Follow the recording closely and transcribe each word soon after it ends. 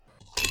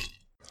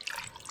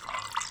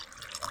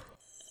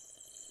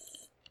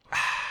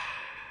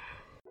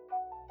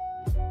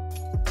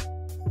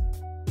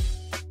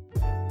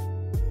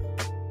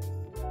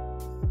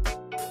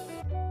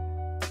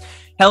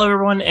Hello,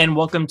 everyone, and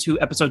welcome to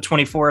episode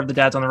 24 of the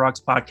Dads on the Rocks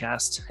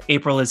podcast.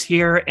 April is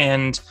here,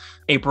 and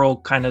April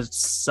kind of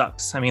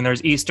sucks. I mean,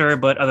 there's Easter,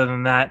 but other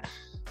than that,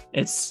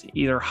 it's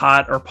either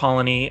hot or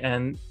polleny,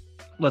 and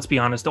let's be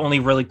honest, the only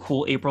really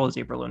cool April is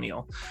April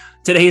O'Neil.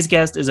 Today's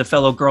guest is a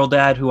fellow girl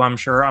dad who I'm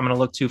sure I'm going to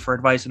look to for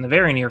advice in the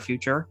very near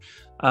future.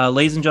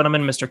 Ladies and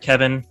gentlemen, Mr.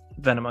 Kevin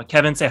Venema.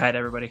 Kevin, say hi to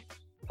everybody.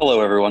 Hello,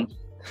 everyone.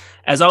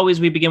 As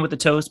always, we begin with the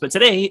toast, but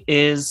today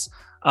is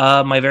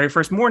my very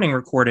first morning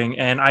recording,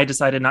 and I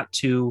decided not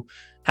to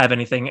have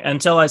anything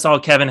until I saw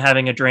Kevin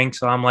having a drink.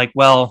 So I'm like,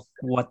 well,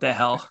 what the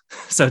hell?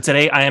 So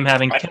today I am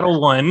having Kettle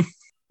One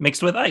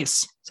mixed with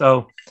ice.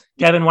 So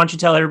Kevin, why don't you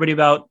tell everybody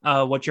about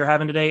what you're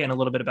having today and a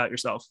little bit about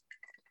yourself?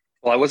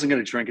 Well, I wasn't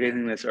going to drink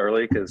anything this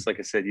early because, like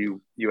I said,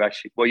 you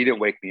actually, well, you didn't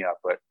wake me up,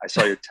 but I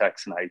saw your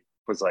text and I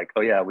was like,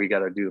 oh yeah, we got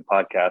to do the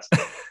podcast.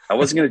 I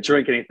wasn't going to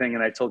drink anything.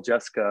 And I hadn't told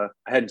Jessica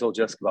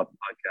about the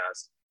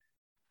podcast.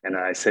 And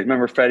I said,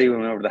 remember Freddie when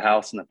we went over to the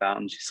house in the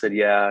fountain? She said,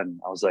 yeah. And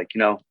I was like,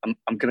 I'm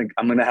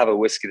gonna have a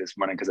whiskey this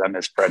morning because I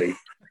miss Freddie.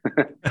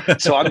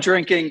 So I'm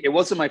drinking. It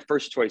wasn't my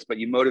first choice, but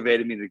you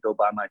motivated me to go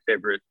buy my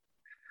favorite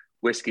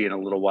whiskey in a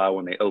little while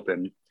when they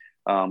open.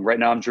 Right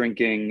now I'm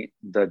drinking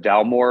the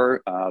Dalmore,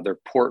 their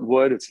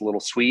Portwood. It's a little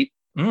sweet,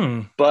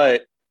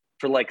 but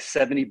for like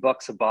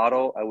 $70 a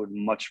bottle, I would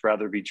much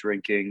rather be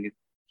drinking.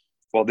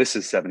 Well, this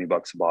is $70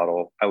 a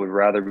bottle. I would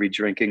rather be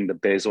drinking the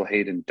Basil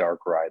Hayden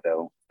Dark Rye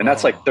though. And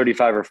that's like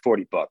 $35 or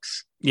 $40.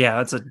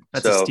 Yeah, that's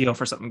a steal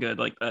for something good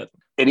like that.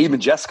 And even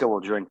Jessica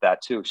will drink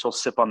that too. She'll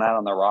sip on that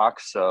on the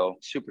rocks. So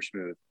super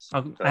smooth.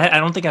 I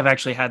don't think I've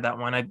actually had that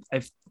one.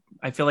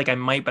 I feel like I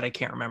might, but I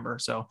can't remember.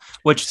 So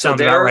which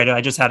sounds about right. I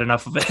just had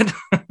enough of it.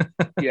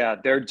 Yeah,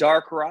 their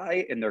Dark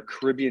Rye and their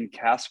Caribbean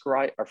Cask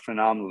Rye are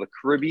phenomenal. The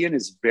Caribbean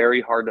is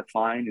very hard to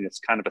find, and it's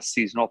kind of a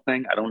seasonal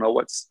thing. I don't know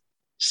what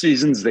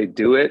seasons they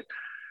do it.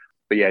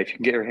 But yeah, if you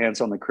can get your hands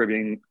on the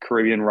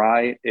Caribbean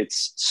Rye,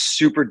 it's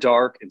super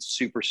dark and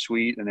super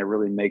sweet, and it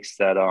really makes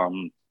that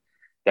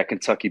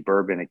Kentucky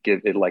bourbon.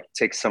 It like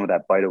takes some of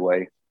that bite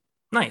away.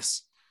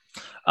 Nice.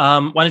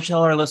 Why don't you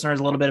tell our listeners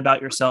a little bit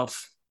about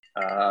yourself?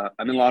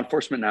 I'm in law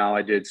enforcement now.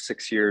 I did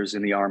 6 years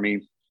in the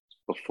Army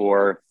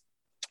before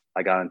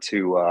I got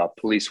into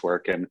police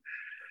work, and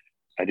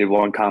I did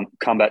one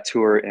combat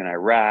tour in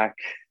Iraq.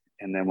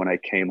 And then when I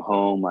came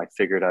home, I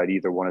figured I'd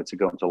either wanted to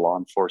go into law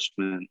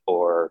enforcement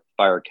or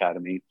fire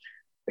academy.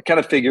 I kind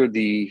of figured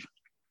the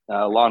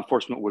law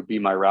enforcement would be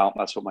my route.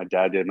 That's what my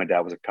dad did. My dad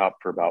was a cop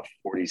for about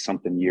 40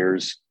 something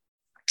years.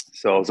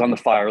 So I was on the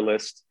fire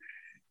list,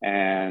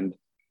 and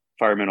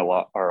firemen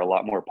are a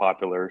lot more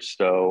popular.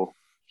 So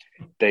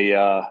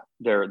their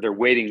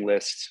waiting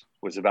list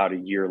was about a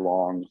year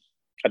long.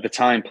 At the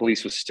time,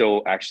 police was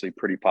still actually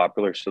pretty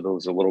popular. So there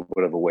was a little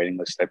bit of a waiting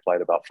list. I applied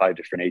to about 5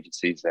 different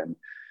agencies, and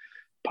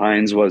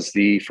Pines was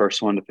the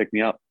first one to pick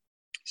me up.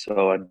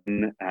 So I've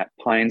been at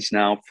Pines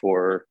now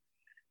for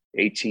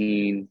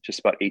just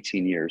about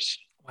 18 years.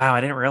 Wow,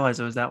 I didn't realize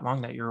it was that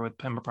long that you were with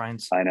Pembroke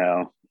Pines. I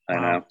know.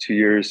 2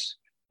 years.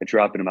 I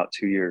dropped in about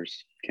 2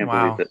 years. Can't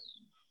believe it.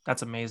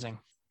 That's amazing.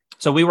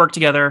 So we worked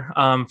together.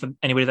 For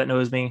anybody that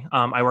knows me,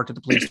 I worked at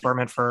the police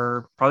department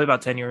for probably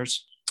about 10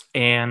 years.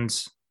 And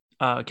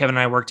Kevin and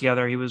I worked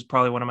together. He was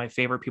probably one of my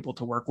favorite people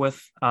to work with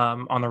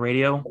on the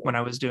radio when I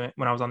was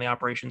on the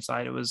operations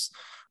side. It was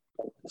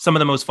some of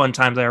the most fun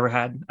times I ever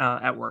had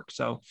at work.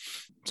 So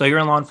you're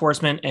in law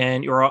enforcement,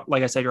 and you're,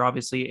 like I said, you're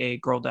obviously a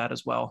girl dad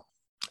as well.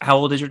 How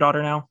old is your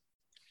daughter now?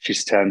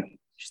 She's 10.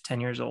 She's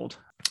 10 years old.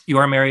 You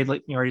are married.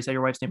 Like you already said,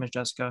 your wife's name is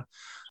Jessica.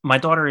 My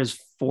daughter is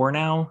 4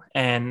 now.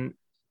 And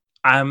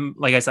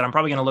like I said, I'm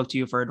probably going to look to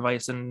you for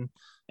advice in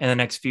the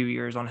next few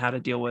years on how to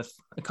deal with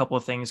a couple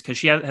of things, because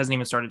she hasn't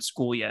even started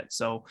school yet.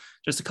 So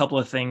just a couple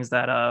of things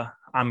that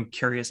I'm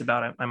curious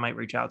about. I might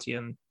reach out to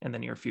you in the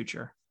near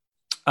future.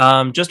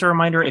 Just a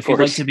reminder, if you'd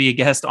like to be a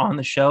guest on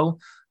the show,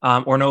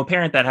 or know a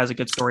parent that has a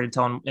good story to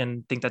tell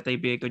and think that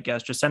they'd be a good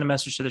guest, just send a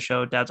message to the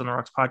show, Dads on the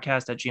Rocks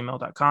podcast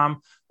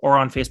 @gmail.com, or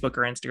on Facebook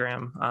or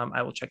Instagram.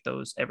 I will check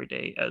those every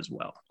day as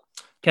well.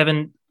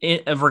 Kevin,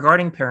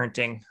 regarding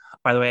parenting,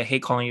 by the way, I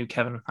hate calling you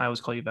Kevin. I always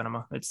call you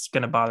Venema. It's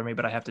going to bother me,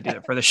 but I have to do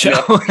it for the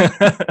show.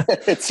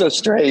 It's so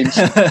strange.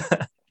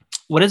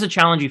 What is a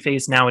challenge you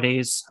face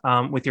nowadays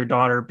with your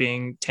daughter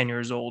being 10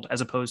 years old,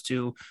 as opposed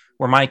to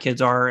where my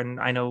kids are? And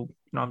I know,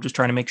 I'm just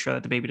trying to make sure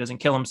that the baby doesn't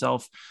kill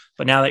himself.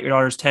 But now that your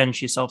daughter's 10,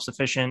 she's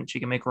self-sufficient. She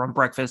can make her own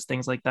breakfast,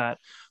 things like that.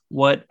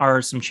 What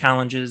are some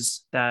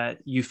challenges that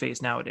you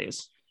face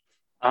nowadays?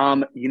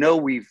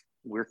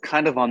 We're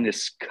kind of on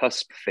this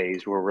cusp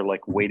phase where we're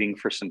like waiting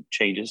for some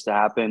changes to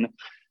happen.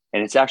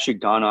 And it's actually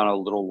gone on a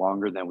little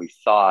longer than we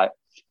thought.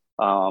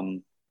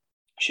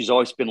 She's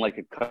always been like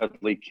a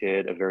cuddly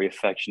kid, a very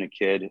affectionate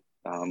kid.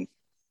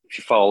 If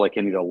you follow like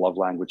any of the love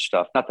language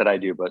stuff, not that I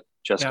do, but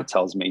Jessica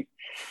tells me,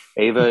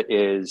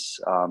 Ava's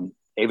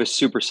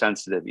super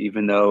sensitive,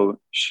 even though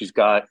she's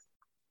got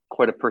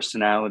quite a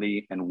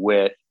personality and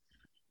wit.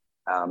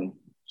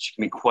 She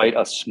can be quite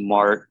a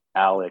smart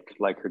aleck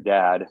like her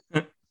dad.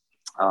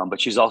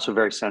 But she's also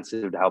very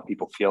sensitive to how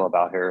people feel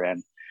about her.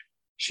 And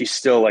she's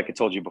still, like I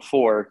told you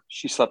before,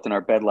 she slept in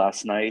our bed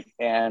last night.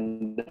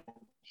 And,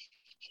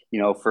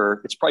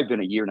 it's probably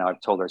been a year now.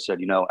 I've told her, I said,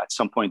 at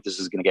some point this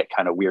is going to get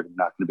kind of weird. I'm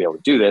not going to be able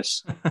to do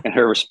this. And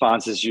her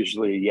response is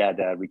usually, yeah,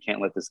 Dad, we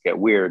can't let this get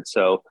weird.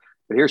 So,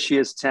 but here she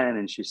is 10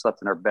 and she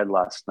slept in our bed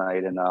last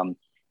night. And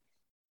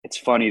it's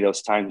funny,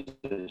 those times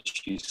that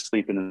she's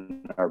sleeping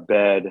in our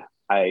bed,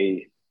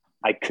 I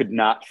could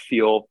not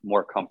feel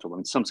more comfortable.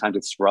 And sometimes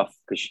it's rough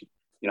because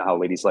how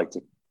ladies like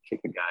to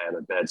kick a guy out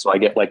of bed. So I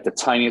get like the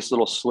tiniest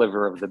little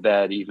sliver of the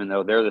bed, even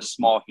though they're the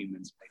small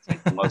humans, they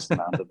take the most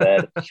amount of the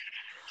bed.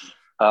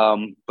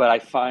 But I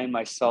find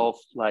myself,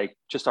 like,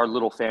 just our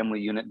little family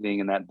unit being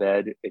in that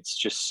bed, it's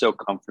just so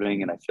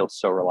comforting and I feel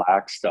so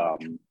relaxed.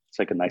 It's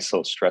like a nice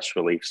little stress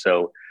relief.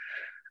 So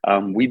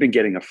we've been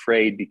getting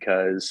afraid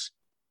because,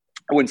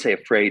 I wouldn't say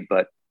afraid,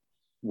 but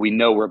we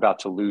know we're about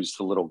to lose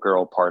the little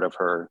girl part of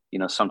her.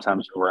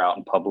 Sometimes when we're out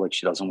in public,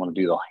 she doesn't want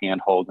to do the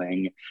hand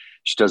holding.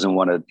 She doesn't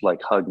want to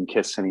like hug and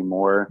kiss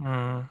anymore.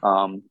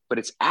 But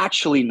it's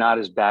actually not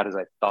as bad as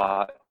I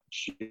thought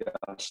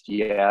just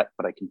yet,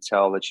 but I can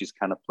tell that she's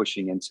kind of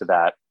pushing into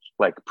that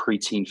like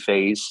preteen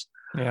phase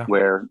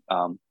where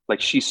like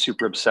she's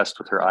super obsessed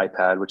with her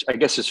iPad, which I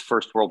guess is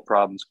first world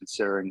problems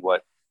considering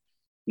what,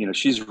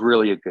 she's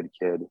really a good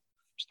kid.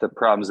 The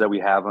problems that we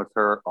have with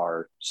her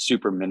are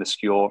super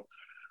minuscule.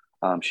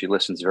 She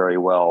listens very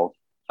well.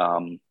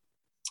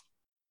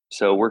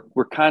 So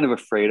we're kind of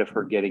afraid of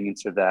her getting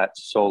into that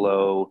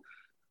solo.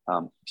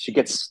 She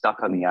gets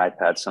stuck on the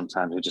iPad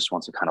sometimes. She just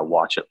wants to kind of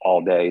watch it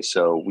all day.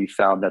 So we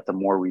found that the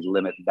more we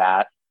limit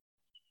that,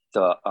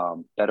 the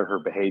better her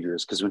behavior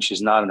is. Because when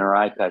she's not on her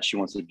iPad, she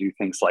wants to do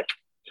things like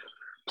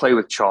play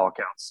with chalk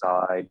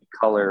outside,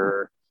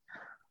 color,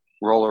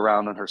 roll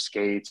around on her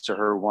skates or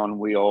her one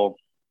wheel.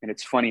 And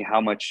it's funny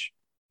how much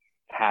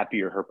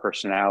happier her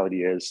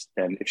personality is.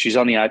 And if she's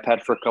on the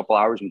iPad for a couple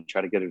hours and we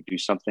try to get her to do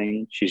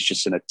something, she's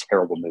just in a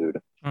terrible mood.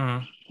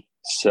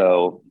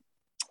 So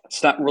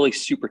it's not really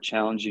super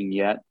challenging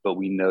yet, but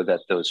we know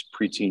that those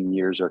preteen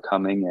years are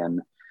coming.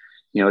 And,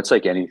 it's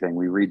like anything.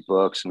 We read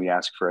books and we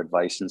ask for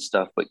advice and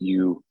stuff, but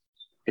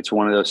it's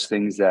one of those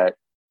things that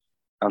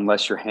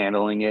unless you're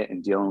handling it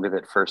and dealing with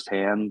it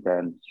firsthand,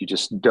 then you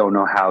just don't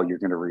know how you're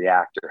going to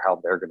react or how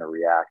they're going to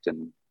react.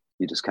 And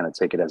you just kind of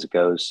take it as it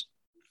goes.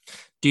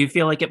 Do you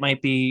feel like it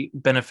might be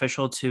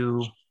beneficial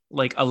to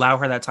like allow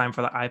her that time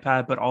for the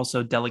iPad, but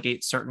also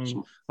delegate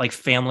certain like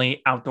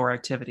family outdoor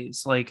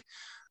activities? Like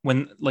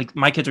when, like,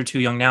 my kids are too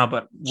young now,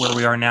 but where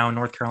we are now in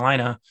North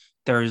Carolina,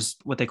 there's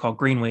what they call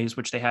greenways,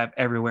 which they have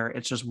everywhere.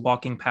 It's just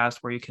walking past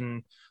where you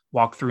can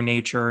walk through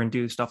nature and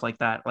do stuff like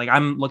that. Like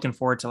I'm looking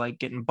forward to like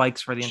getting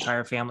bikes for the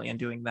entire family and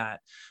doing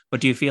that.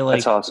 But do you feel like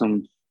that's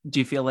awesome? Do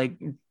you feel like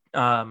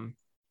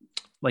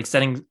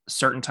setting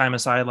certain time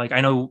aside? Like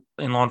I know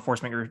in law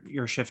enforcement,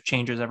 your shift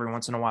changes every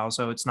once in a while.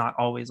 So it's not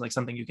always like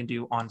something you can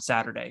do on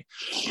Saturday,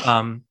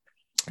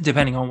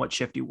 depending on what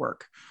shift you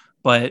work.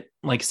 But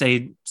like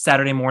say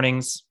Saturday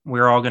mornings,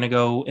 we're all going to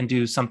go and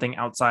do something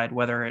outside,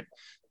 whether it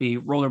be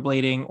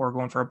rollerblading or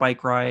going for a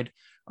bike ride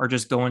or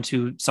just going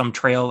to some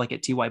trail like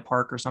at TY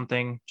Park or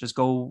something, just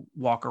go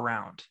walk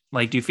around.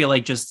 Like, do you feel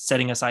like just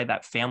setting aside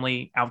that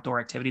family outdoor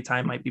activity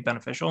time might be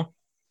beneficial?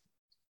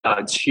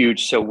 It's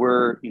huge. So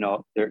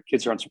their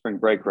kids are on spring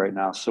break right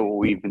now. So what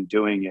we've been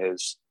doing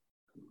is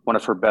one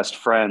of her best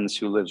friends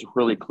who lives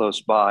really close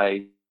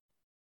by.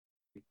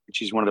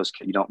 She's one of those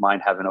kids you don't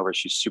mind having over.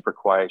 She's super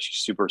quiet.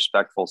 She's super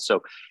respectful.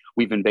 So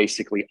we've been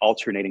basically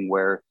alternating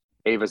where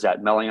Ava's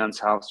at Mellion's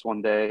house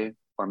one day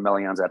or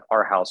Mellion's at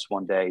our house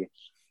one day.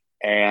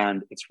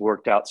 And it's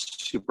worked out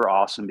super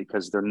awesome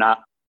because they're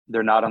not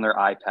on their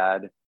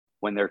iPad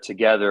when they're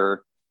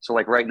together. So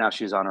like right now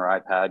she's on her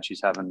iPad,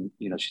 she's having,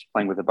 she's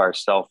playing with it by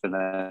herself. And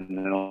then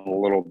in a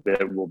little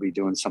bit, we'll be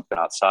doing something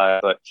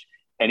outside. But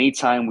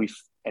anytime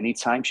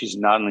she's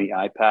not on the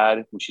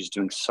iPad, when she's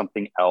doing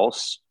something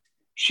else,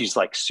 she's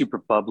like super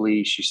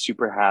bubbly. She's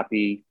super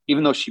happy.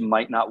 Even though she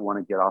might not want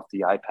to get off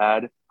the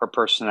iPad, her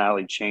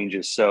personality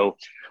changes. So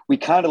we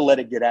kind of let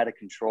it get out of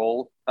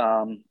control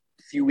a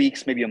few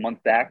weeks, maybe a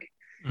month back.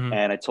 Mm-hmm.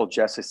 And I told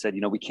Jess, I said,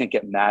 we can't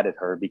get mad at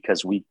her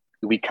because we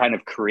kind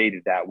of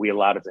created that. We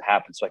allowed it to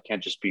happen. So I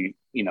can't just be,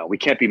 we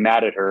can't be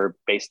mad at her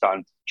based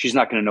on, she's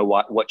not going to know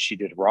what she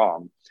did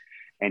wrong.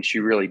 And she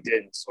really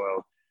did.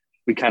 So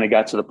we kind of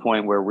got to the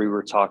point where we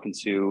were talking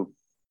to,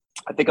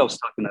 I think I was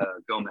talking to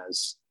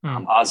Gomez,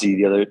 Ozzy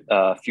the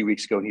other few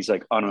weeks ago. And he's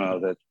like, oh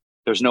no,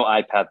 there's no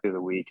iPad through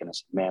the week. And I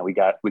said, man, we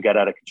got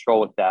out of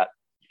control with that.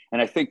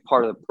 And I think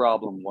part of the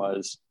problem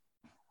was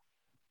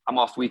I'm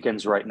off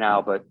weekends right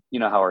now, but you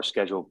know how our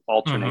schedule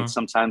alternates.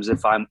 Mm-hmm. Sometimes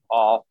if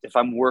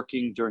I'm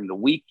working during the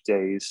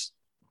weekdays,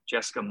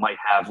 Jessica might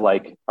have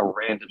like a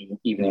random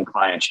evening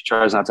client. She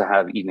tries not to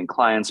have evening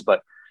clients,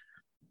 but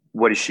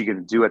what is she going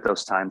to do at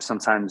those times?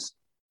 Sometimes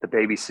the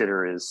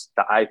babysitter is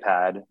the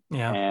iPad,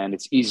 and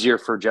it's easier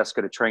for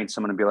Jessica to train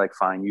someone and be like,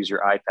 fine, use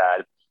your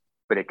iPad,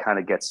 but it kind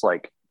of gets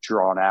like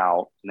drawn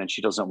out, and then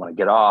she doesn't want to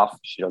get off.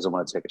 She doesn't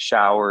want to take a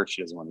shower.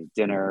 She doesn't want to eat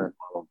dinner,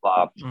 blah,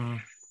 blah, blah. Mm.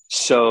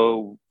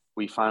 So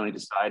we finally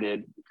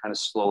decided, we kind of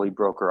slowly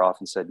broke her off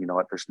and said, you know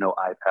what, there's no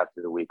iPad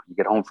through the week. When you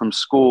get home from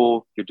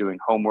school, you're doing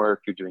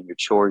homework, you're doing your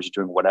chores,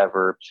 you're doing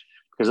whatever,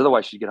 because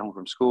otherwise she'd get home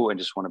from school and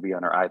just want to be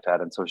on her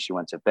iPad until she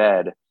went to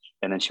bed.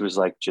 And then she was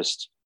like,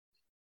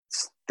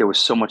 there was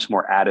so much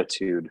more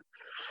attitude.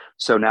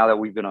 So now that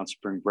we've been on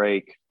spring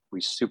break,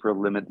 we super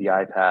limit the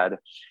iPad,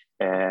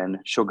 and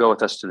she'll go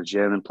with us to the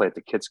gym and play at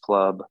the kids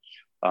club.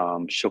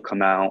 She'll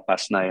come out.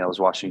 Last night I was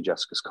washing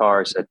Jessica's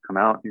car. I said, come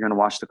out, you're going to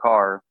wash the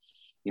car.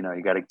 You know,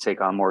 you got to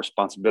take on more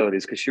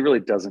responsibilities, because she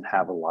really doesn't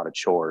have a lot of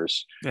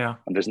chores. Yeah.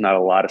 And there's not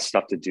a lot of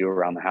stuff to do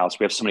around the house.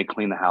 We have somebody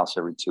clean the house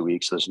every 2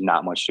 weeks. So there's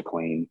not much to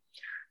clean.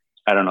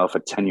 I don't know if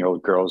a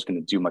 10-year-old girl is going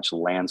to do much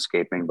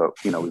landscaping, but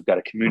you know, we've got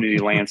a community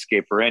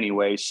landscaper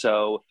anyway.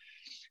 So,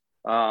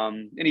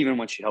 and even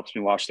when she helps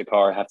me wash the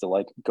car, I have to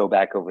like go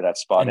back over that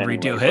spot and anyway.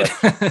 redo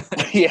it.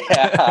 But,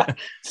 yeah.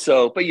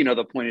 So, but you know,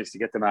 the point is to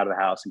get them out of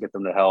the house and get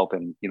them to help.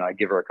 And, you know, I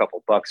give her a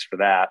couple bucks for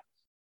that.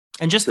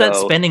 And just that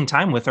spending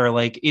time with her,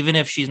 like, even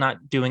if she's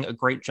not doing a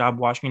great job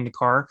washing the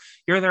car,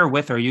 you're there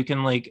with her. You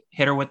can like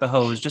hit her with the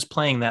hose. Just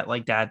playing that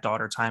like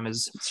dad-daughter time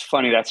is. It's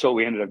funny. That's what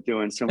we ended up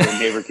doing. Some of the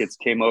neighbor kids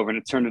came over, and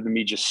it turned into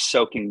me just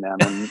soaking them.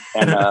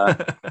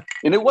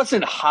 And it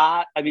wasn't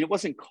hot. I mean, it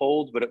wasn't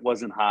cold, but it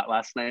wasn't hot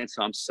last night.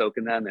 So I'm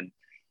soaking them, and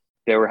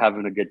they were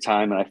having a good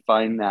time. And I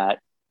find that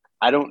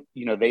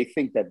they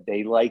think that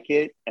they like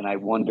it. And I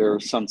wonder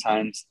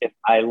sometimes if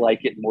I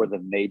like it more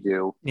than they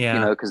do, Yeah. You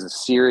know, because the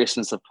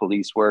seriousness of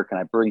police work, and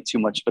I bring too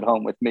much of it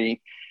home with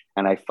me.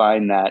 And I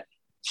find that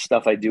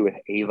stuff I do with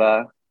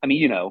Ava, I mean,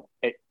 you know,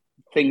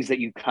 things that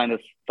you kind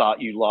of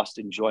thought you lost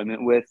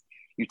enjoyment with,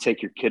 you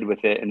take your kid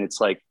with it, and it's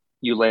like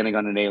you landing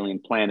on an alien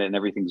planet and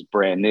everything's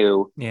brand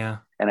new. Yeah.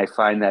 And I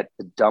find that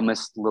the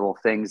dumbest little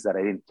things that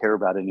I didn't care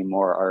about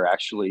anymore are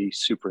actually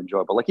super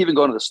enjoyable. Like even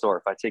going to the store,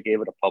 if I take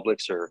Ava to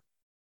Publix or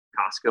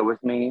Costco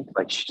with me,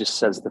 like she just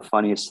says the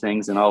funniest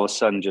things, and all of a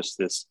sudden just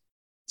this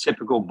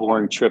typical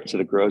boring trip to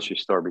the grocery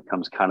store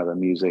becomes kind of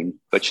amusing.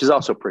 But she's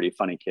also a pretty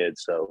funny kid,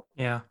 so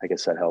yeah, I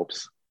guess that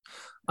helps.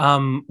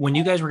 When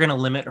you guys were going to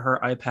limit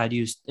her iPad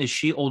use, is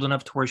she old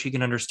enough to where she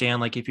can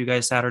understand, like if you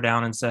guys sat her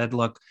down and said,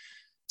 look,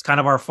 it's kind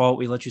of our fault,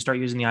 we let you start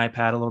using the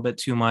iPad a little bit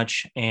too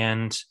much,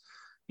 and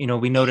you know,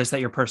 we notice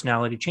that your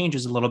personality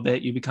changes a little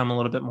bit. You become a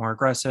little bit more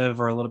aggressive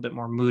or a little bit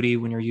more moody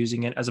when you're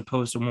using it, as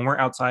opposed to when we're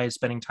outside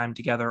spending time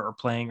together or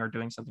playing or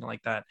doing something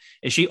like that.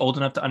 Is she old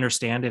enough to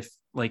understand if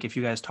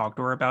you guys talk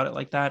to her about it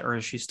like that, or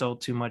is she still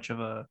too much of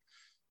a,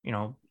 you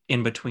know,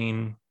 in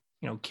between,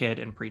 you know, kid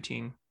and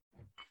preteen?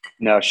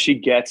 No, she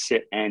gets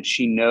it. And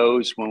she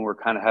knows when we're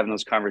kind of having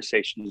those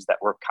conversations that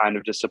we're kind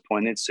of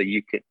disappointed. So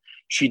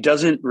she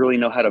doesn't really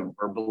know how to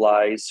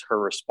verbalize her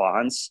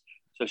response.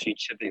 So she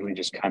typically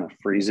just kind of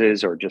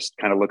freezes or just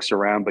kind of looks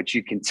around, but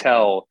you can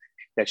tell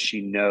that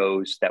she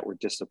knows that we're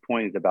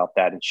disappointed about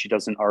that. And she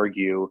doesn't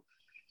argue.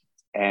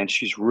 And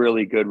she's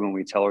really good when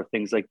we tell her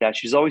things like that.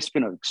 She's always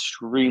been an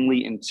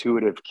extremely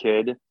intuitive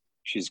kid.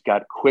 She's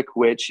got quick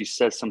wit. She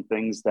says some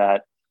things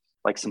that,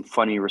 like some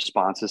funny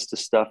responses to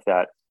stuff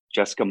that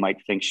Jessica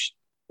might think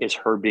is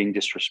her being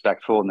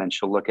disrespectful. And then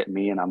she'll look at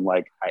me and I'm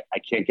like, I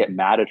can't get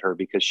mad at her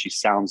because she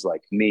sounds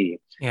like me.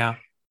 Yeah.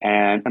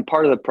 And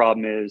part of the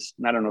problem is,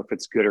 and I don't know if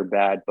it's good or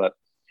bad, but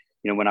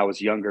you know, when I was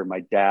younger,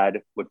 my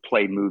dad would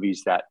play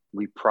movies that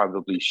we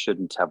probably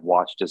shouldn't have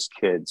watched as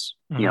kids.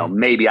 Mm-hmm. You know,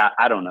 maybe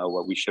I don't know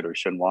what we should or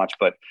shouldn't watch,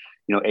 but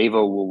you know,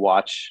 Ava will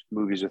watch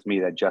movies with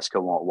me that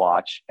Jessica won't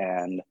watch.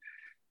 And,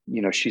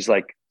 you know, she's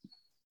like,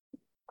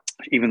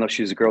 even though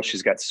she's a girl,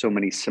 she's got so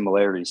many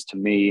similarities to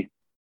me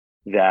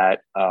that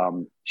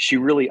she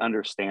really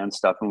understands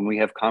stuff. And when we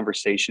have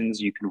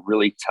conversations, you can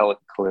really tell it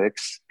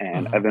clicks.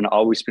 And mm-hmm. I've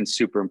always been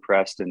super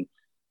impressed. And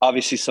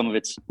obviously some of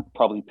it's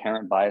probably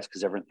parent bias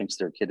because everyone thinks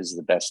their kid is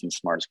the best and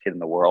smartest kid in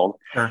the world.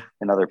 Sure.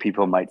 And other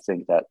people might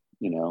think that,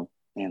 you know,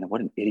 man,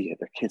 what an idiot.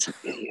 Their kid's an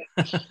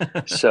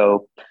idiot.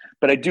 So,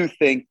 but I do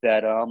think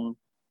that,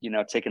 you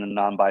know, taking a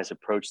non-biased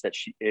approach, that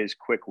she is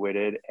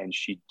quick-witted and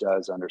she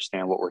does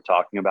understand what we're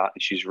talking about.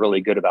 And she's really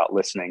good about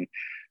listening.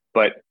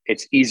 But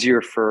it's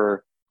easier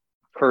for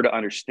her to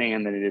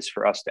understand than it is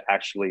for us to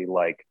actually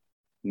like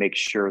make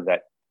sure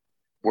that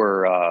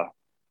we're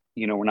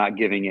you know, we're not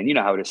giving in. You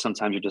know how it is,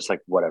 sometimes you're just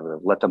like, whatever,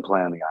 let them play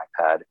on the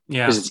iPad.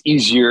 Yeah, because it's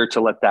easier to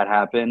let that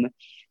happen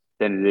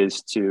than it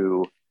is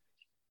to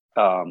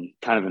kind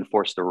of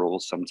enforce the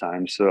rules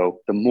sometimes. So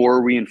the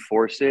more we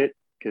enforce it,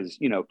 because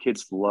you know,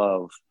 kids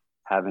love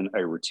having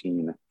a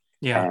routine.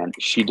 Yeah, and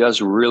she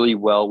does really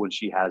well when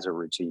she has a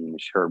routine.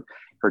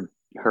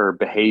 Her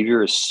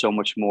behavior is so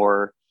much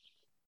more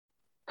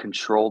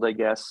controlled, I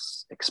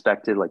guess,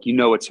 expected, like you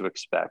know what to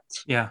expect.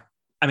 Yeah,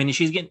 I mean,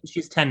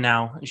 she's 10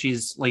 now.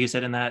 She's, like you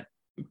said, in that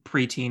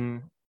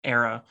preteen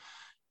era.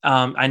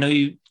 I know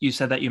you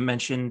said that you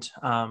mentioned,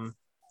 or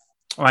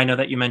I know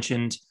that you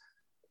mentioned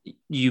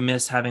you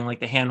miss having like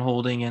the hand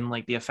holding and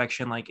like the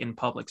affection, like in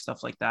public,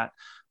 stuff like that.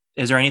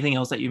 Is there anything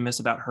else that you miss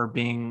about her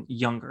being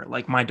younger,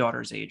 like my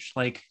daughter's age,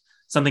 like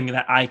something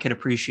that I could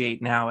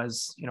appreciate now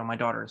as, you know, my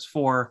daughter is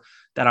 4,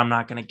 that I'm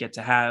not going to get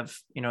to have,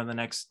 you know, the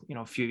next, you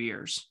know, few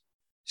years?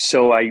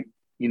 So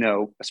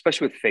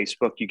especially with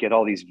Facebook, you get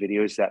all these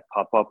videos that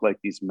pop up, like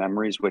these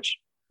memories, which,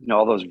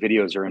 all those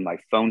videos are in my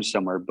phone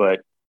somewhere,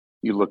 but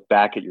you look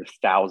back at your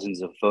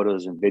thousands of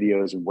photos and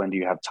videos, and when do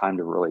you have time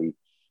to really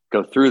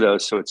go through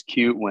those? So it's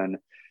cute when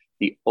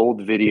the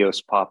old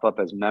videos pop up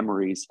as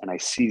memories, and I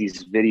see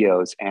these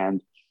videos,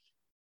 and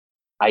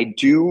I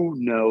do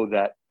know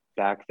that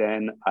back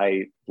then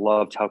I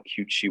loved how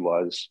cute she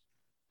was.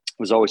 I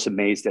was always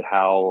amazed at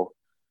how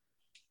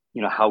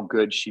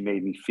good she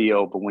made me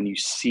feel. But when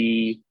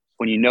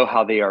you know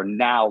how they are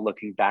now,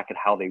 looking back at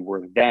how they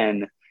were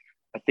then,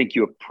 I think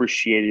you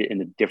appreciate it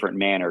in a different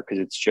manner, because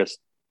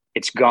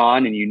it's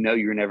gone, and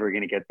you're never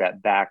going to get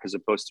that back, as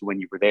opposed to when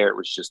you were there, it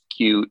was just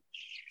cute.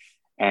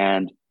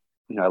 And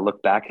I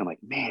look back and I'm like,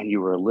 man,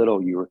 you were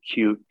little, you were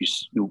cute.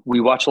 We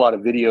watch a lot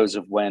of videos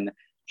of when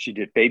she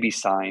did baby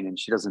sign, and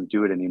she doesn't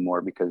do it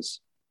anymore because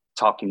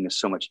talking is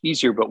so much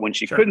easier. But when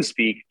she couldn't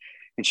speak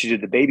and she did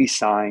the baby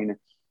sign,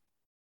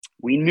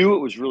 we knew it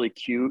was really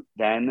cute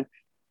then.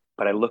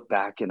 But I look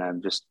back and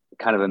I'm just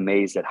kind of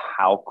amazed at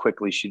how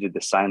quickly she did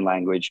the sign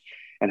language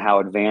and how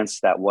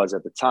advanced that was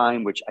at the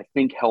time, which I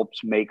think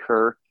helped make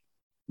her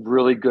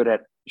really good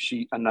at,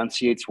 she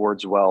enunciates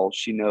words well.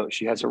 She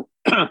has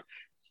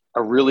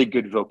a really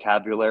good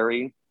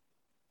vocabulary,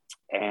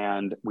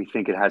 and we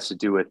think it has to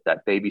do with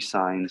that baby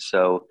sign.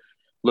 So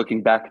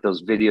looking back at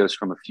those videos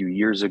from a few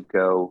years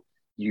ago,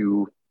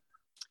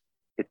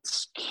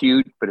 it's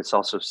cute, but it's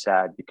also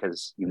sad,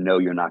 because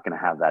you're not going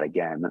to have that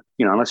again,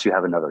 unless you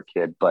have another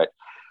kid. But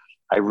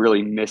I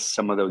really miss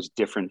some of those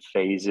different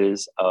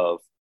phases of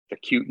the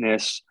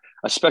cuteness,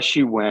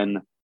 especially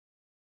when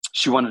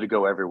she wanted to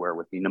go everywhere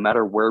with me. No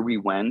matter where we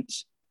went,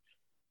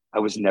 I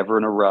was never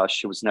in a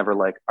rush. It was never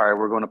like, all right,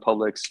 we're going to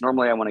Publix.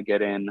 Normally I want to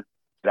get in,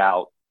 get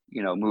out,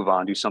 move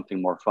on, do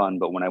something more fun.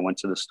 But when I went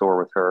to the store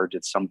with her,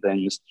 did some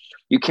things,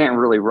 you can't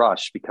really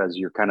rush, because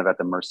you're kind of at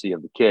the mercy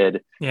of the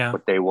kid. Yeah.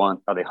 What they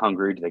want. Are they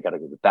hungry? Do they got to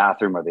go to the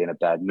bathroom? Are they in a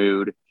bad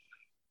mood?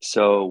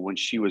 So when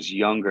she was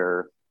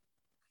younger,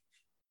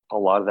 a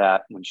lot of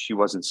that, when she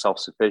wasn't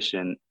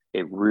self-sufficient,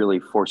 it really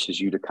forces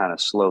you to kind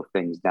of slow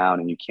things down,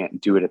 and you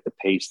can't do it at the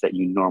pace that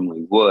you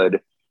normally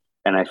would.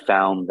 And I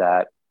found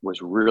that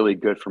was really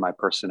good for my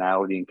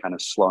personality and kind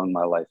of slowing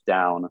my life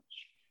down.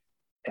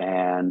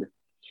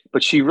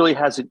 But she really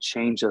hasn't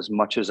changed as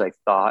much as I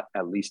thought,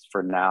 at least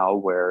for now,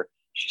 where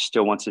she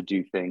still wants to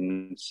do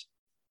things.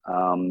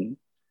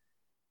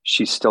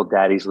 She's still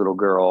daddy's little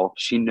girl.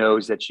 She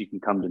knows that she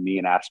can come to me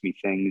and ask me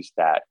things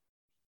that,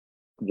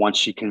 once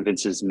she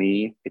convinces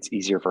me, it's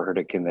easier for her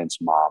to convince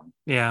mom.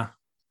 Yeah.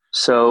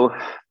 So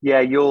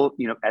yeah,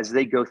 as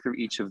they go through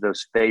each of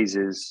those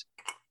phases,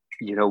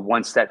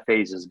 once that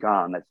phase is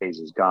gone, that phase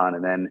is gone.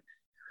 And then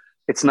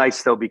it's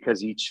nice though,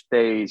 because each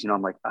phase,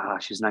 I'm like,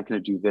 she's not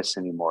going to do this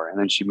anymore. And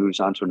then she moves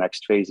on to a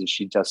next phase and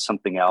she does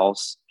something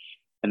else.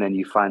 And then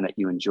you find that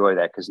you enjoy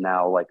that, because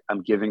now, like,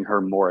 I'm giving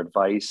her more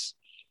advice,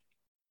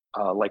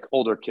 like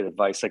older kid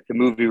advice. Like the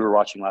movie we were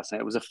watching last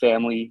night, it was a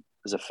family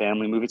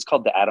movie. It's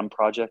called The Adam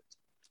Project.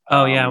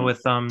 Oh yeah,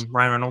 with Ryan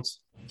Reynolds.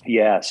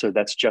 Yeah, so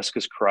that's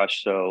Jessica's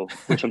crush. So,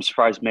 which I'm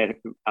surprised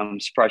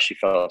she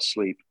fell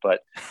asleep. But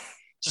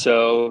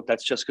so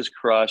that's Jessica's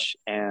crush,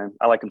 and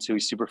I like him too.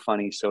 He's super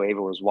funny. So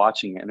Ava was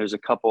watching it, and there's a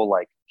couple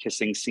like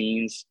kissing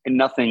scenes, and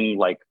nothing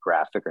like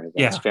graphic or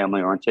anything. Yeah. It's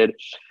family oriented.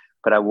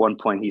 But at one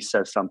point, he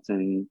says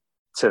something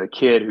to the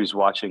kid who's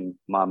watching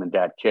mom and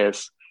dad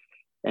kiss,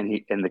 and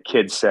the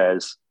kid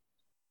says,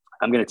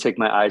 "I'm going to take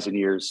my eyes and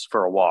ears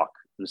for a walk."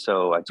 And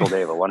so I told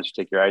Ava, "Why don't you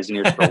take your eyes and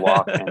ears for a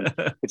walk?" And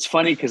it's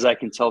funny because I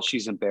can tell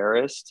she's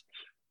embarrassed,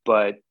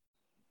 but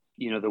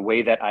the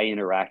way that I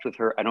interact with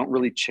her, I don't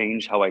really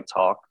change how I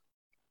talk.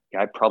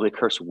 I probably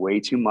curse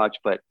way too much,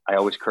 but I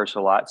always curse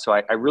a lot. So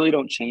I really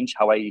don't change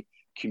how I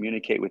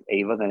communicate with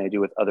Ava than I do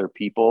with other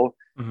people.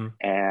 Mm-hmm.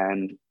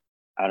 And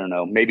I don't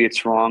know, maybe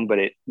it's wrong, but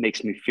it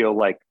makes me feel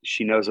like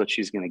she knows what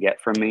she's going to get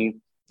from me.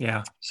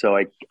 Yeah. So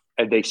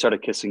they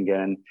started kissing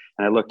again,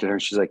 and I looked at her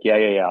and she's like, yeah,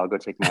 I'll go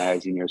take my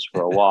eyes and ears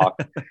for a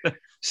walk.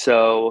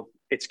 So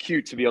it's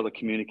cute to be able to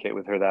communicate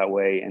with her that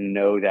way and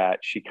know that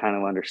she kind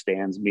of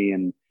understands me.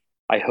 And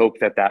I hope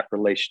that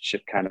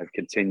relationship kind of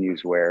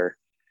continues where,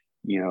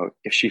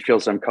 if she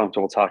feels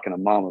uncomfortable talking to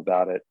mom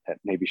about it, that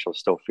maybe she'll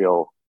still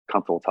feel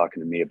comfortable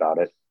talking to me about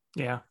it.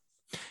 Yeah.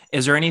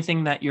 Is there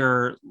anything that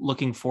you're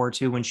looking forward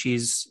to when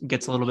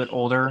gets a little bit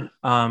older,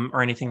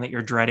 or anything that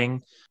you're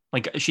dreading?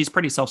 Like, she's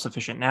pretty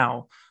self-sufficient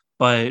now,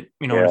 but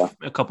in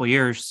a couple of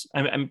years,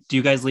 do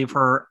you guys leave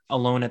her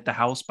alone at the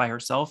house by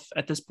herself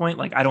at this point?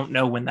 Like, I don't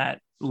know when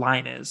that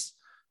line is.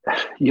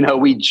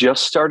 We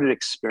just started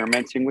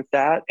experimenting with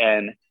that,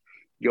 and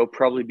you'll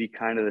probably be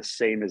kind of the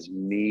same as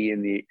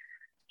me.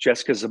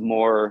 Jessica's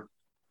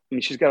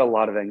she's got a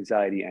lot of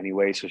anxiety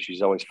anyway, so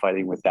she's always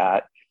fighting with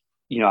that.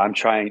 I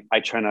try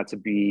not to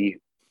be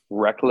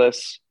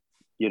reckless.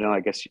 I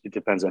guess it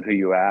depends on who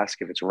you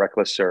ask, if it's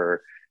reckless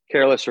or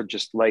careless or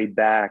just laid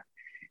back.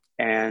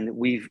 And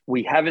we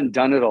haven't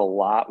done it a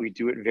lot. We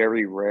do it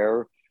very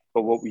rare,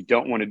 but what we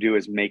don't want to do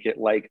is make it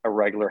like a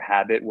regular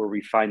habit where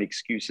we find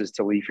excuses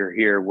to leave her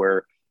here,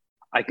 where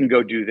I can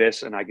go do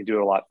this and I can do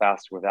it a lot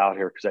faster without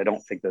her, because I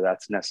don't think that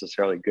that's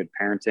necessarily good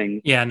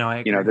parenting. Yeah, no, I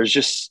agree. There's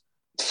just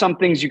some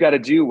things you got to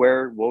do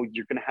where, well,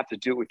 you're going to have to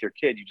do it with your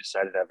kid. You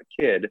decided to have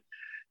a kid,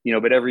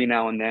 but every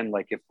now and then,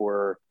 like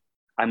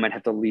I might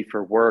have to leave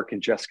for work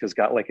and Jessica's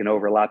got like an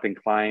overlapping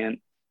client,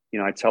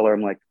 I tell her,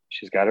 I'm like,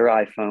 she's got her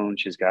iPhone,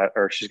 she's got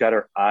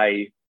her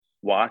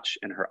iWatch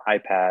and her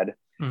iPad.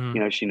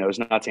 Mm-hmm. She knows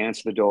not to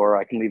answer the door.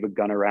 I can leave a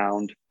gun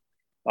around.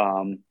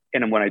 And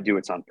then when I do,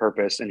 it's on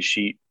purpose. And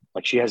she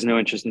has no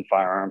interest in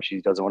firearms.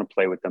 She doesn't want to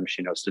play with them.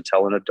 She knows to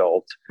tell an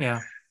adult. Yeah.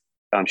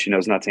 She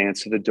knows not to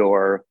answer the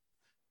door.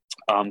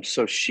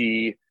 So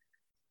she's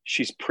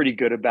pretty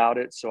good about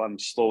it. So I'm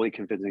slowly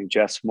convincing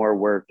Jess more,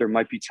 where there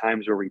might be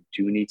times where we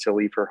do need to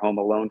leave her home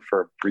alone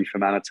for a brief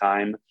amount of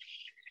time,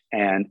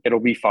 and it'll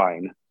be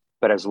fine.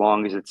 But as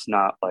long as it's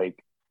not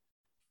like,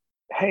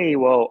 hey,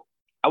 well,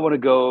 I want to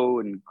go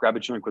and grab a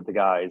drink with the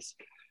guys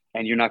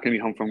and you're not going to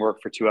be home from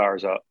work for 2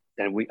 hours up,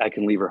 and I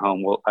can leave her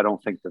home. Well, I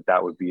don't think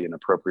that would be an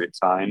appropriate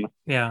time.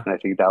 Yeah. And I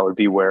think that would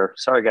be where,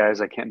 sorry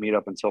guys, I can't meet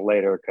up until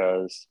later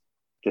because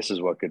this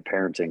is what good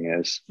parenting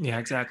is. Yeah,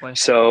 exactly.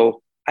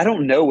 So I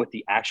don't know what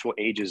the actual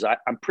age is.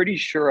 I'm pretty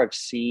sure I've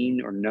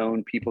seen or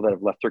known people that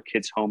have left their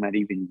kids home at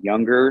even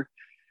younger.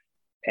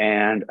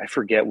 And I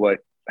forget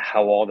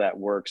how all that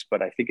works,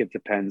 but I think it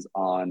depends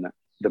on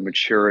the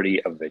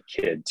maturity of the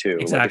kid too.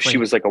 Exactly. Like if she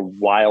was like a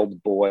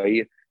wild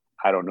boy,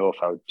 I don't know if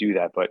I would do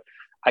that, but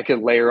I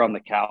could lay her on the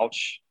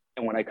couch,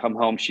 and when I come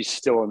home, she's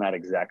still in that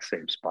exact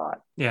same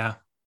spot. Yeah.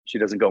 She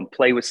doesn't go and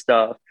play with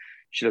stuff.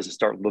 She doesn't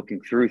start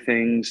looking through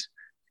things.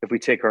 If we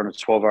take her on a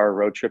 12-hour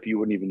road trip, you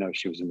wouldn't even know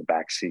she was in the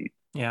back seat.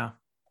 Yeah.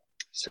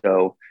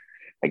 So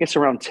I guess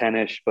around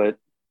 10-ish, but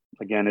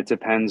again, it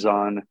depends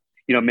on,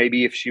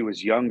 maybe if she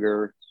was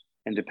younger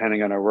and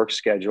depending on our work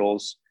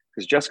schedules,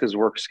 because Jessica's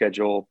work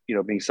schedule,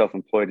 being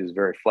self-employed is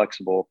very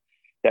flexible,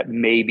 that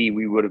maybe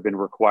we would have been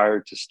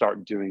required to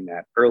start doing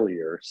that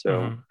earlier.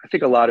 So I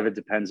think a lot of it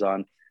depends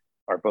on,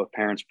 are both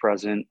parents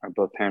present? Are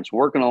both parents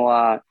working a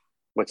lot?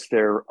 What's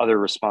their other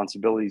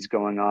responsibilities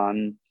going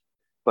on?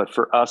 But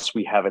for us,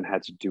 we haven't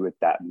had to do it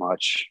that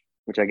much,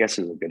 which I guess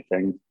is a good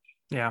thing.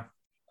 Yeah.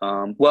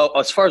 Well,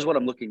 as far as what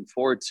I'm looking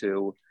forward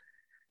to,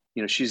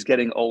 she's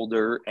getting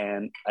older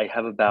and I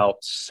have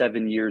about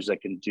 7 years I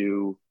can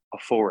do a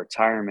full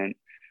retirement.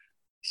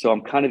 So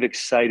I'm kind of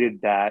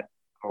excited that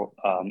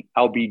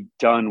I'll be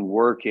done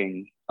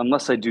working,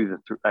 unless I do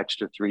the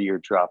extra 3-year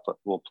drop, but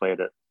we'll play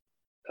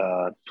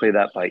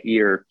that by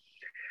ear.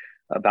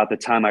 About the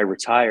time I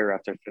retire,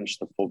 after I finish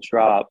the full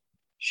drop,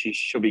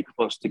 she'll be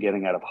close to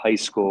getting out of high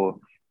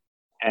school.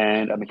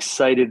 And I'm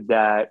excited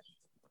that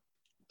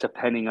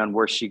depending on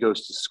where she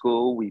goes to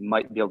school, we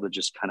might be able to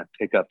just kind of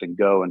pick up and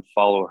go and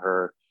follow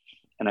her.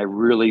 And I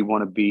really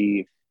want to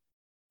be,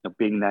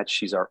 being that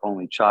she's our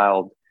only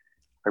child,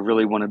 I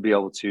really want to be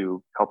able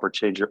to help her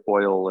change her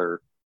oil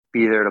or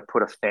be there to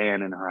put a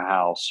fan in her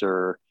house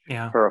or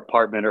her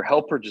apartment, or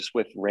help her just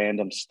with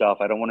random stuff.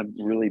 I don't want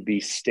to really be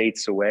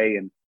states away,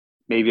 and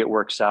maybe it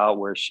works out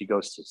where she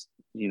goes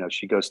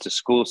to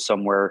school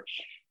somewhere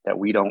that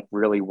we don't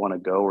really want to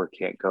go or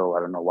can't go. I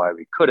don't know why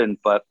we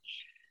couldn't, but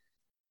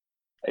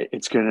I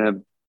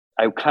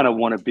kind of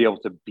want to be able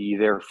to be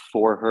there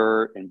for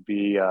her and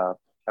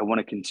I want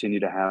to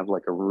continue to have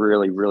like a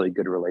really, really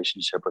good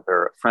relationship with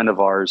her. A friend of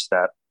ours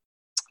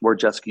where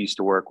Jessica used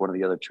to work, one of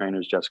the other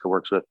trainers Jessica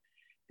works with,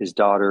 his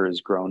daughter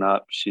is grown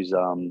up. She's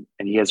and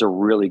he has a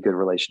really good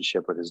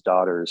relationship with his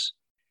daughters,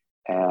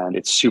 and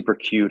it's super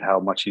cute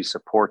how much he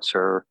supports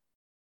her,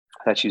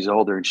 that she's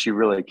older and she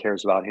really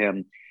cares about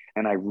him.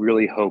 And I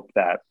really hope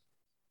that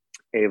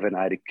Ava and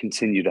I to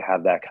continue to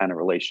have that kind of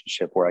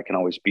relationship where I can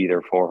always be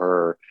there for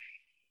her.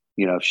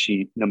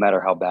 She, no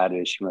matter how bad it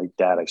is, she's like,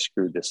 Dad, I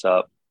screwed this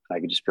up. And I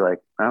could just be like,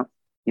 well,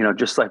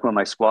 just like when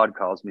my squad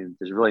calls me,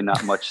 there's really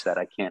not much that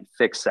I can't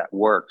fix at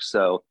work.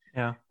 So,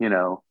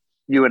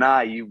 you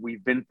and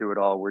we've been through it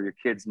all, where your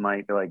kids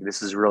might be like,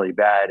 this is really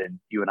bad. And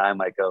you and I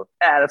might go,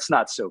 that's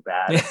not so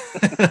bad.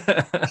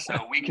 So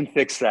we can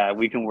fix that.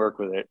 We can work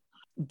with it.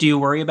 Do you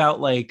worry about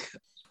like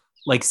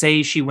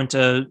say she went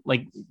to,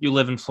 like, you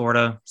live in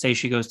Florida, say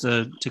she goes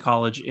to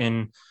college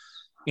in,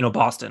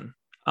 Boston.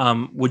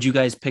 Would you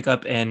guys pick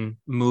up and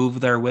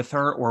move there with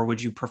her, or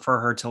would you prefer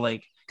her to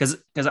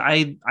because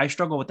I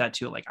struggle with that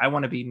too. Like, I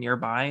want to be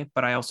nearby,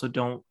 but I also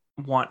don't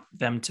want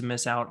them to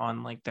miss out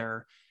on like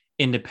their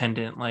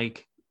independent,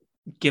 like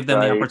give them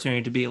the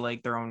opportunity to be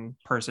like their own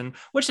person,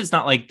 which is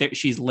not like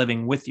she's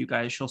living with you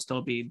guys. She'll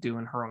still be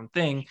doing her own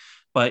thing,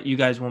 but you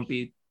guys won't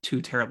be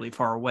too terribly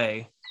far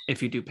away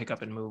if you do pick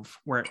up and move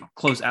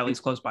at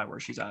least close by where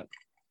she's at.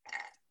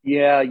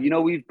 Yeah.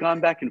 We've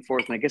gone back and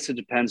forth, and I guess it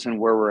depends on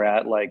where we're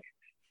at. Like,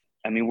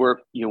 I mean,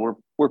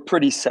 we're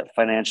pretty set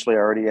financially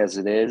already as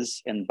it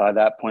is. And by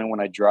that point, when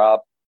I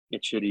drop,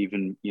 it should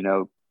even,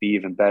 be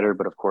even better.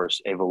 But of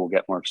course, Ava will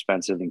get more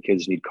expensive and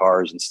kids need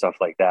cars and stuff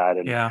like that.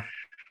 And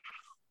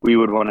we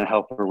would want to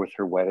help her with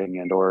her wedding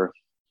and or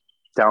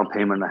down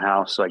payment in the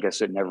house. So I guess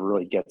it never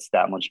really gets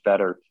that much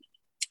better.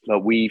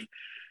 But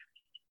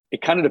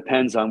it kind of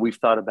depends on, we've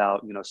thought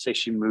about, say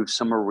she moves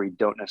somewhere where we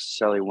don't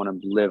necessarily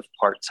want to live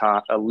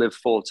part-time, live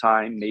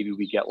full-time. Maybe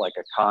we get like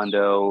a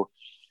condo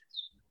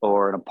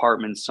or an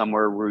apartment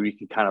somewhere where we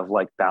can kind of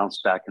like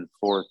bounce back and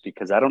forth,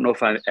 because I don't know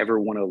if I ever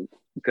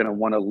gonna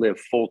want to live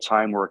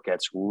full-time where it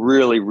gets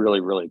really,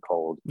 really, really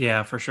cold.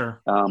 Yeah, for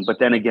sure. But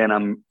then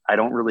again, I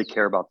don't really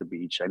care about the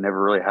beach. I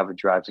never really have a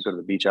drive to go to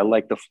the beach. I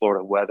like the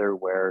Florida weather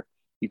where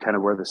you kind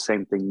of wear the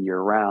same thing year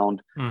round.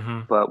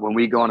 Mm-hmm. But when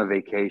we go on a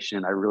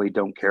vacation, I really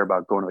don't care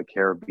about going to the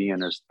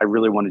Caribbean. I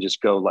really want to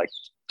just go like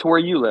to where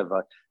you live,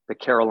 the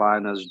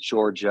Carolinas,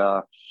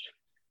 Georgia,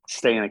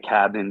 stay in a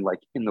cabin, like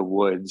in the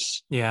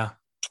woods. Yeah.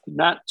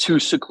 Not too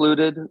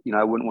secluded.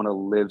 I wouldn't want to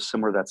live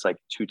somewhere that's like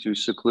too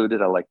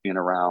secluded. I like being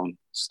around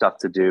stuff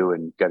to do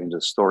and getting to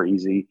the store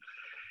easy.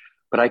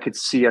 But I could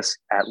see us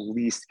at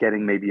least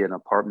getting maybe an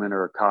apartment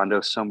or a condo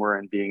somewhere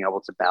and being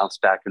able to bounce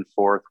back and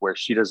forth where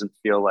she doesn't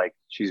feel like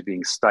she's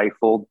being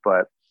stifled.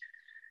 But,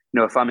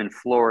 if I'm in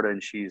Florida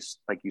and she's,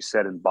 like you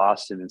said, in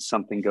Boston and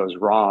something goes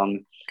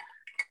wrong,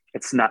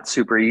 it's not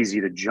super easy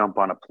to jump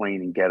on a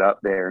plane and get up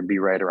there and be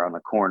right around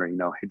the corner.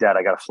 Hey, Dad,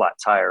 I got a flat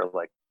tire.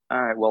 Like,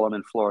 all right, well, I'm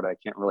in Florida. I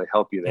can't really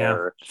help you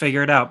there. Yeah,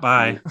 figure it out.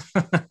 Bye.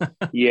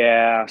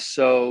 Yeah.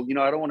 So,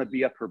 I don't want to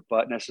be up her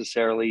butt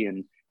necessarily.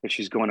 And if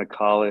she's going to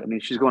college,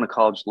 she's going to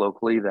college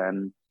locally,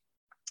 then,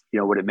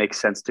 would it make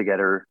sense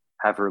to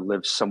have her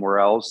live somewhere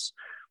else?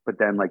 But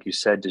then, like you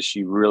said, does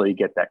she really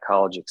get that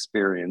college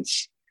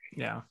experience?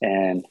 Yeah.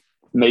 And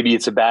maybe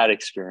it's a bad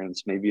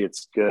experience. Maybe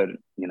it's good.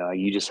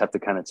 You just have to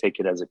kind of take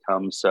it as it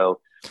comes.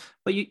 So,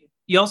 but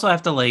you also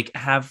have to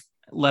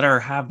let her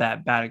have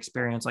that bad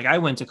experience. Like I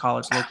went to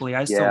college locally.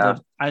 I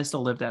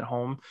still lived at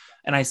home,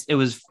 and it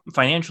was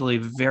financially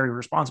very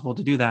responsible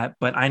to do that,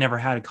 but I never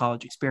had a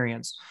college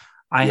experience.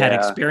 I had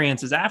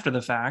experiences after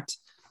the fact,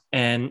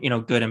 and,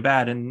 good and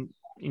bad. And,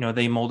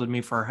 they molded me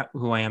for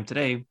who I am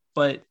today,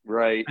 but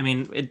right.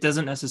 It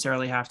doesn't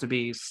necessarily have to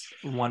be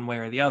one way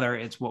or the other.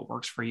 It's what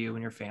works for you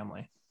and your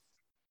family.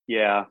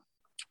 Yeah.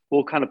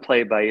 We'll kind of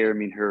play it by ear.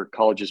 Her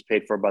college is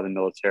paid for by the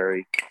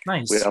military.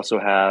 Nice. We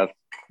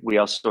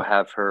also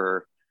have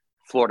her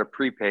Florida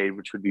prepaid,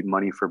 which would be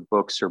money for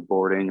books or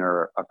boarding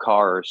or a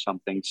car or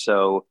something.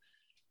 So,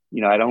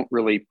 I don't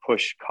really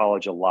push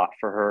college a lot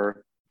for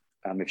her.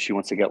 If she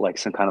wants to get like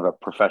some kind of a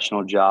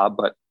professional job,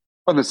 but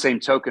on the same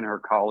token, her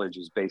college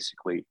is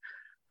basically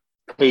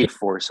paid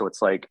for. So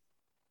it's like,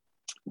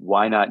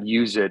 why not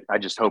use it? I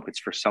just hope it's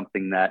for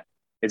something that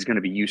is going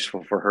to be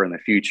useful for her in the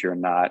future,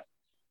 and not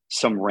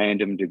some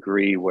random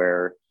degree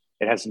where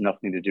it has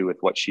nothing to do with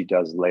what she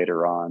does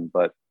later on.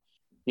 But,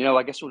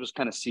 I guess we'll just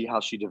kind of see how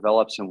she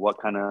develops and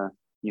what kind of,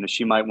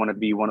 she might want to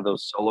be one of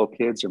those solo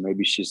kids, or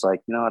maybe she's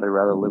like, I'd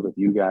rather live with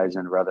you guys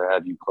and rather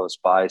have you close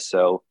by.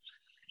 So,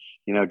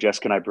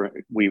 Jessica and I,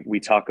 we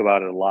talk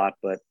about it a lot,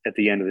 but at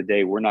the end of the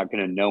day, we're not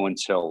going to know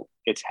until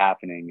it's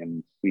happening,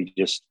 and we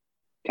just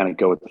kind of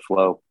go with the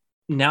flow.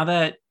 Now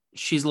that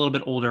she's a little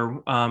bit older,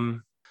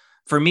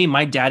 for me,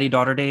 my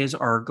daddy-daughter days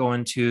are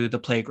going to the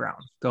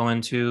playground,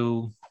 going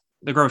to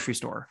the grocery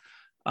store,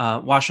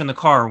 washing the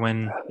car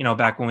when,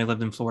 back when we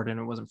lived in Florida and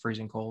it wasn't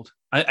freezing cold.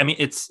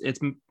 It's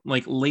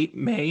like late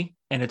May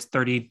and it's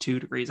 32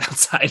 degrees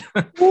outside.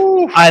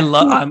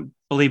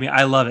 Believe me,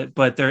 I love it,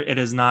 but it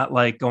is not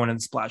like going in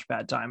splash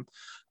pad time.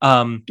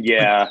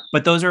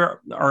 But those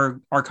are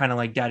kind of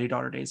like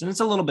daddy-daughter days, and it's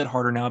a little bit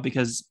harder now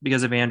because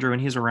of Andrew, and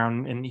he's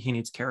around and he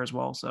needs care as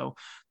well. So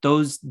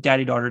those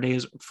daddy-daughter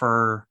days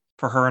for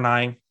her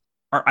and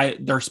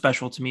they're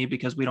special to me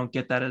because we don't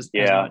get that as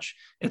much.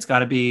 It's got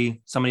to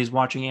be somebody's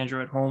watching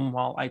Andrew at home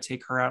while I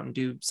take her out and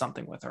do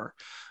something with her.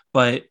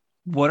 But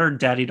what are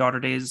daddy-daughter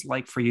days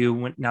like for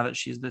you now that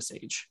she's this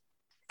age?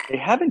 They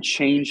haven't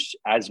changed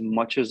as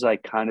much as I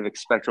kind of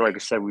expected. Like I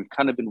said, we've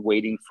kind of been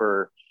waiting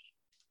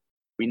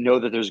we know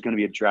that there's going to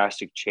be a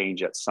drastic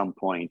change at some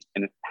point,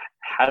 and it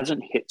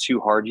hasn't hit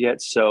too hard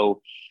yet.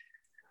 So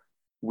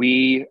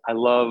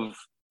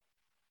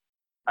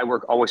I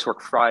always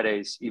work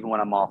Fridays, even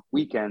when I'm off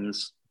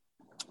weekends.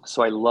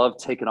 So I love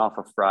taking off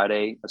a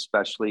Friday,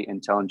 especially,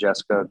 and telling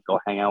Jessica, go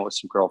hang out with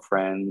some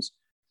girlfriends,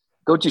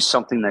 go do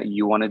something that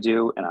you want to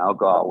do. And I'll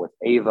go out with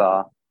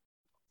Ava.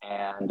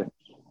 And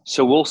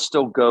so we'll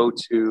still go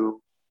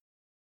to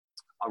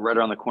right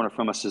around the corner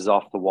from us is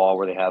Off the Wall,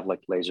 where they have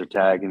like laser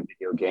tag and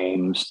video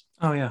games.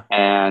 Oh yeah.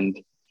 And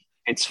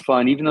it's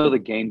fun, even though the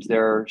games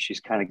there, she's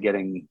kind of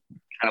getting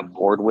kind of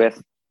bored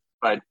with,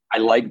 but I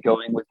like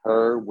going with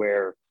her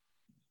where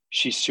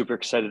she's super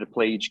excited to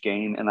play each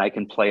game and I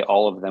can play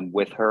all of them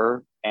with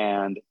her.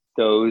 And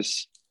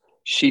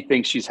she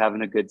thinks she's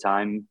having a good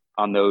time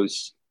on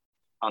those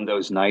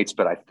nights,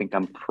 but I think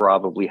I'm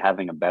probably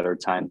having a better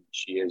time than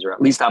she is, or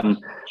at least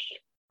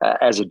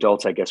as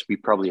adults, I guess we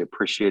probably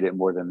appreciate it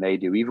more than they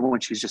do. Even when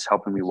she's just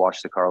helping me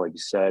wash the car, like you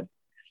said,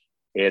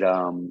 I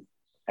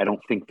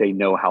don't think they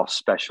know how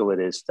special it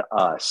is to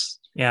us.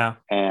 Yeah.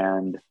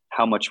 And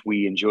how much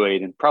we enjoy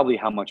it, and probably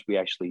how much we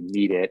actually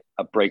need it,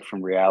 a break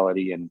from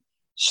reality and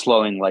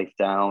slowing life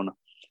down.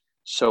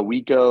 So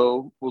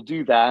we'll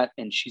do that.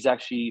 And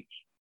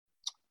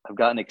I've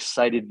gotten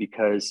excited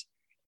because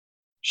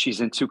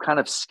she's into kind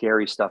of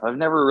scary stuff. I've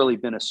never really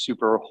been a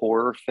super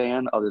horror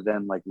fan other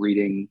than like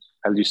reading.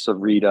 I used to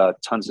read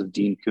tons of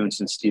Dean Koontz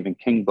and Stephen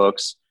King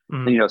books.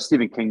 And, Mm, you know,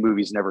 Stephen King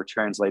movies never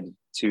translated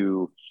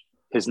to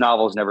his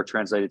novels, never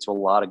translated to a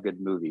lot of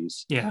good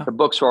movies. yeah. The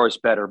books are always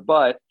better,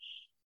 but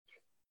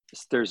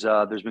there's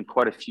been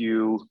quite a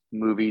few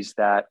movies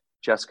that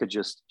Jessica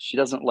just she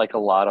doesn't like a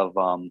lot of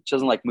she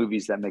doesn't like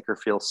movies that make her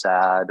feel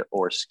sad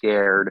or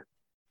scared.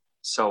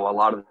 So a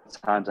lot of the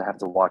times I have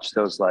to watch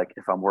those, like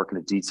if I'm working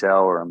a detail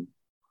or I'm,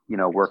 you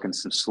know, working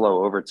some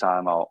slow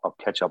overtime, I'll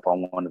catch up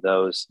on one of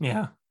those.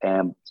 Yeah.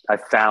 And I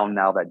found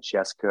now that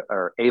Jessica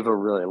or Ava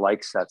really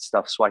likes that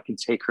stuff. So I can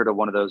take her to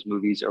one of those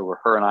movies, or where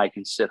her and I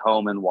can sit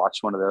home and watch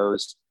one of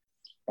those.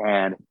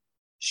 And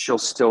she'll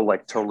still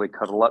like totally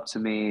cuddle up to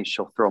me.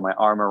 She'll throw my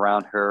arm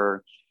around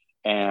her.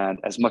 And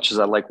as much as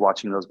I like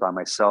watching those by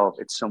myself,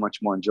 it's so much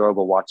more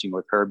enjoyable watching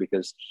with her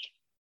because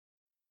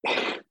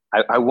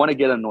I want to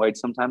get annoyed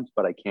sometimes,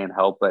 but I can't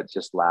help but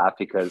just laugh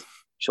because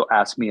she'll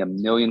ask me a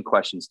million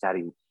questions.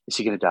 Daddy, is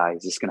he going to die?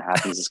 Is this going to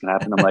happen? Is this going to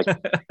happen? I'm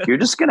like, you're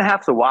just going to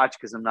have to watch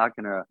because I'm not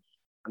going to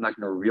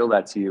reveal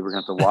that to you. We're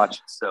going to have to watch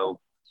it.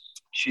 So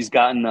she's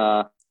gotten,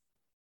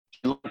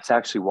 she likes to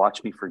actually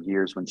watch me for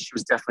years when she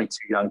was definitely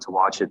too young to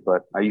watch it.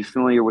 But are you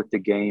familiar with the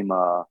game,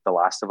 The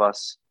Last of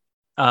Us?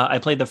 I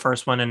played the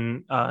first one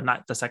and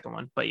not the second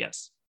one, but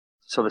yes.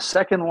 So the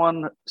second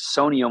one,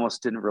 Sony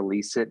almost didn't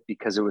release it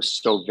because it was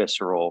so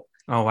visceral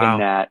Oh, in wow.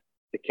 that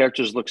the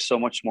characters look so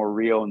much more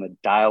real and the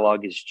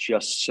dialogue is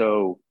just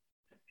so,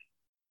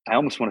 I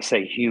almost want to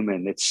say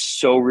human. It's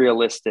so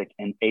realistic.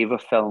 And Ava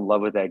fell in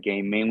love with that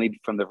game, mainly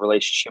from the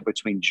relationship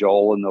between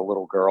Joel and the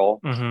little girl.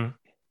 Hmm.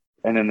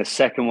 And then the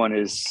second one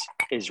is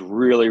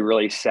really,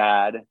 really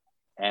sad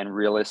and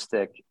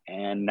realistic.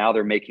 And now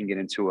they're making it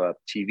into a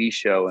TV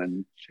show.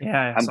 And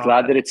Yeah, I I'm saw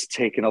glad that. that it's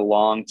taken a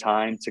long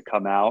time to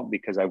come out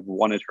because I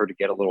wanted her to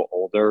get a little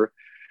older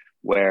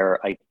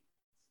where I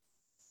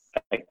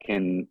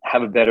can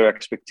have a better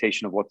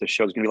expectation of what the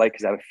show is going to be like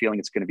because I have a feeling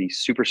it's going to be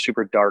super,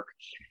 super dark.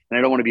 And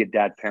I don't want to be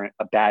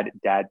a bad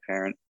dad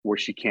parent where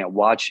she can't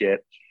watch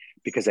it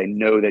because I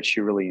know that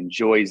she really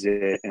enjoys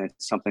it. And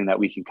it's something that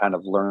we can kind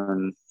of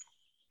learn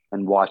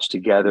and watch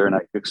together. And I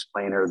could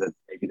explain her that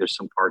maybe there's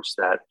some parts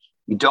that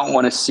you don't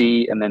want to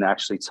see and then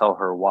actually tell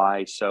her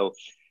why. So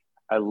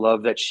I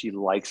love that she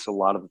likes a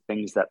lot of the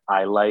things that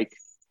I like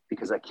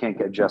because I can't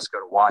get Jessica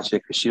to watch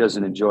it because she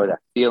doesn't enjoy that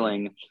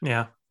feeling.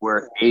 Yeah.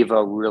 Where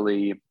Ava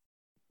really,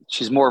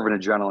 she's more of an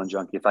adrenaline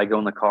junkie. If I go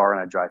in the car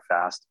and I drive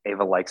fast,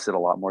 Ava likes it a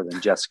lot more than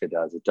Jessica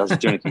does. It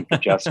doesn't do anything for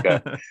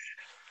Jessica.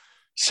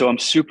 So I'm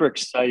super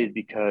excited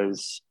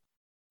because,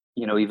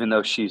 you know, even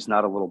though she's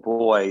not a little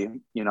boy,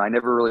 you know, I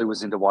never really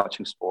was into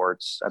watching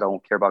sports. I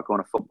don't care about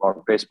going to football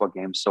or baseball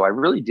games. So I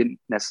really didn't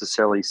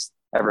necessarily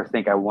ever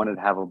think I wanted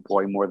to have a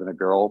boy more than a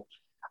girl.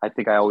 I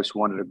think I always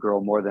wanted a girl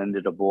more than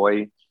did a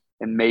boy.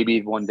 And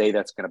maybe one day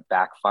that's going to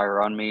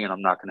backfire on me and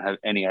I'm not going to have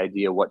any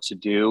idea what to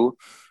do.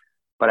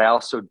 But I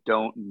also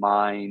don't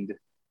mind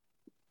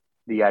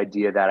the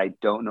idea that I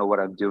don't know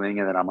what I'm doing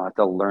and that I'm going to have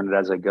to learn it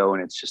as I go.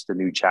 And it's just a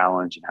new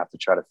challenge and have to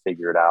try to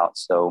figure it out.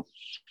 So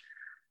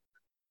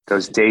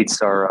those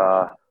dates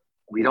are,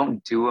 we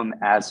don't do them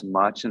as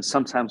much. And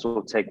sometimes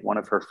we'll take one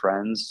of her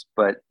friends,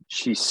 but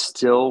we're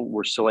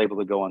still able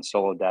to go on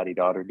solo daddy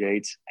daughter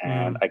dates.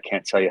 And Mm. I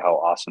can't tell you how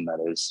awesome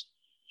that is.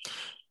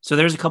 So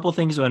there's a couple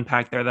things to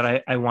unpack there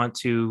that I want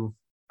to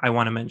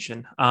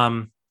mention.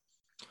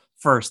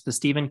 First, the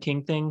Stephen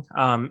King thing.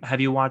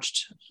 Have you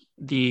watched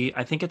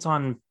I think it's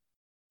on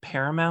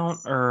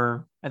Paramount,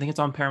 or I think it's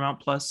on Paramount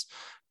Plus,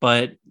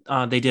 but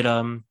they did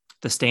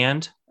The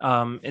Stand.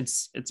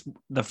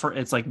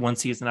 It's like one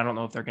season. I don't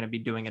know if they're going to be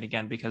doing it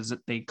again because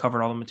they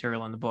covered all the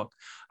material in the book.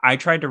 I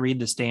tried to read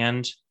The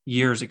Stand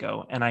years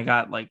ago and I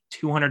got like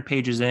 200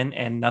 pages in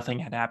and nothing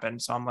had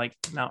happened. So I'm like,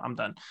 no, I'm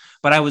done.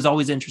 But I was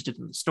always interested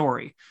in the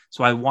story.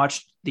 So I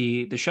watched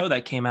the show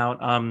that came out.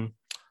 Can't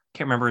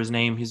remember his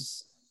name.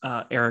 He's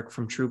Eric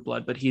from True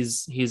Blood, but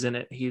he's in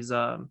it. He's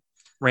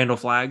Randall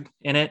Flagg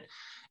in it.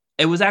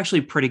 It was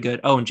actually pretty good.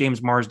 Oh, and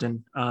James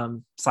Marsden,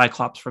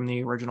 Cyclops from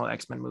the original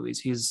X-Men movies.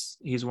 He's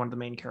one of the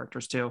main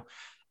characters too.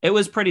 It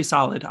was pretty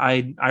solid.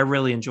 I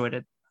really enjoyed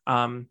it.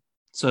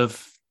 So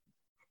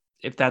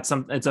if that's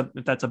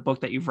if that's a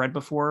book that you've read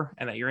before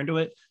and that you're into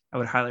it, I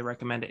would highly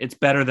recommend it. It's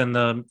better than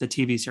the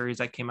TV series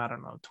that came out, I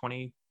don't know,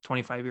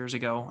 25 years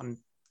ago. And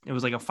it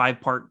was like a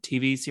 5-part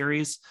TV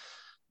series.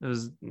 It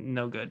was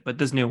no good, but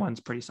this new one's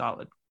pretty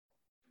solid.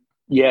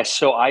 Yeah,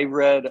 so I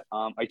read.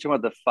 I talking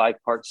about the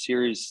 5-part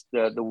series,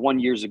 the one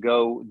years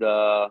ago,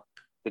 the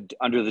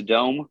Under the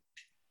Dome,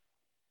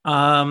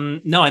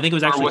 No, I think it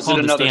was or actually was it called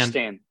The another Stand.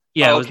 Stand?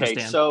 Yeah, it Oh, was The okay,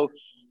 Stand. so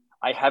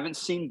I haven't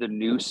seen the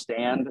new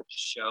Stand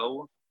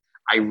show.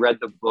 I read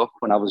the book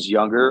when I was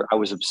younger. I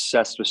was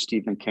obsessed with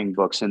Stephen King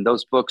books, and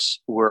those books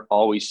were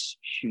always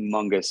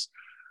humongous.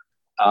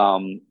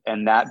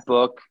 And that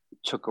book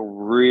took a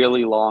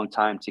really long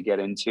time to get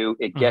into.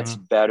 It gets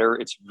Hmm. better.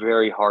 It's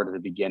very hard at the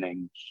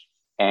beginning.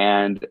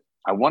 And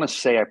I want to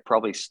say I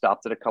probably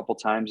stopped it a couple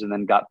times and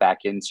then got back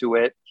into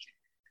it.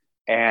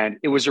 And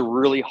it was a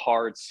really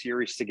hard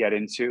series to get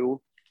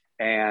into.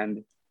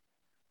 And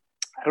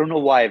I don't know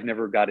why I've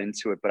never got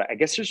into it, but I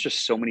guess there's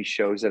just so many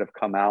shows that have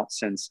come out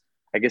since,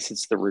 I guess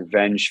it's the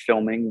revenge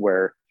filming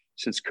where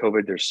since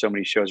COVID, there's so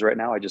many shows right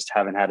now. I just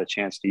haven't had a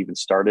chance to even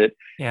start it.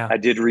 Yeah. I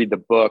did read the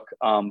book.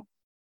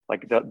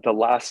 Like the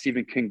last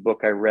Stephen King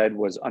book I read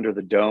was Under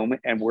the Dome,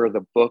 and where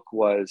the book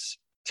was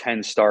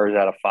 10 stars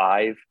out of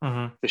 5,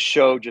 the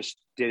show just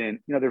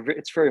didn't,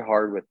 it's very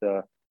hard with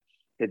the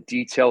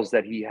details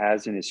that he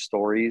has in his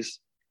stories.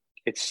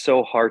 It's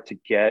so hard to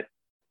get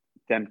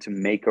them to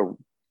make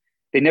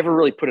they never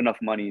really put enough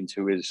money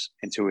into his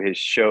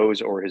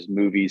shows or his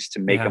movies to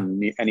make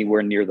them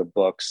anywhere near the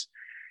books.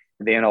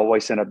 They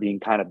always end up being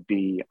kind of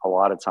B a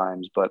lot of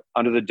times. But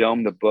Under the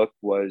Dome, the book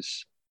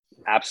was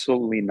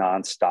absolutely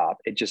nonstop.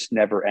 It just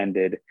never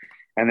ended.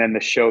 And then the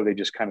show, they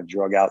just kind of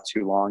drug out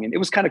too long. And it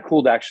was kind of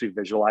cool to actually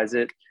visualize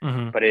it,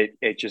 but it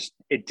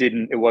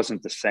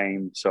wasn't the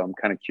same. So I'm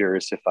kind of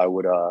curious if I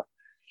would,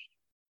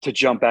 to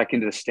jump back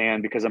into The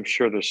Stand, because I'm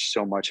sure there's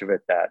so much of it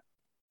that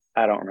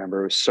I don't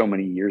remember. It was so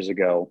many years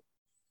ago.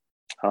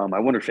 I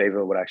wonder if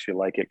Ava would actually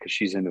like it because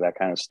she's into that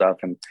kind of stuff.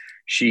 And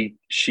she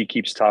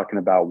keeps talking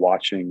about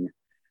watching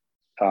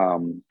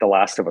The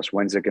Last of Us.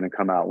 When's it going to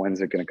come out?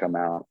 When's it going to come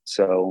out?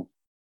 So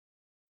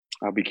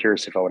I'll be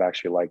curious if I would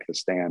actually like The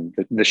Stand,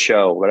 the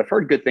show, but I've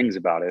heard good things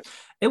about it.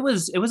 It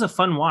was a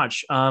fun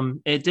watch.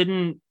 It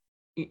didn't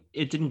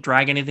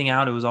drag anything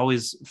out. It was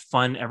always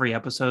fun. Every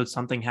episode,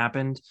 something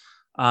happened.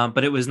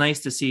 But it was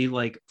nice to see,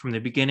 like, from the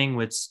beginning,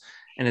 it's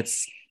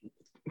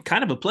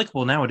kind of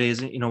applicable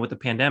nowadays, with the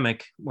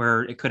pandemic,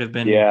 where it could have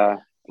been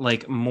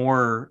like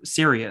more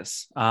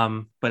serious.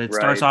 But it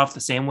starts off the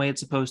same way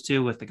it's supposed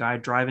to, with the guy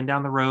driving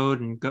down the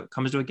road and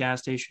comes to a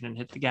gas station and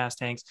hits the gas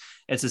tanks.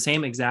 It's the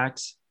same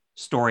exact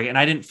story. And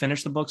I didn't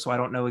finish the book, so I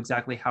don't know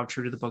exactly how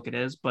true to the book it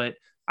is, but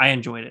I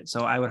enjoyed it.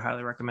 So I would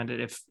highly recommend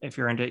it if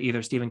you're into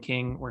either Stephen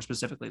King or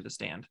specifically The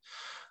Stand.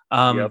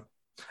 I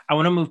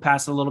want to move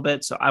past a little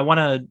bit. So I want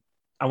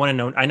to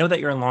know, I know that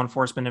you're in law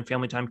enforcement and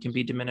family time can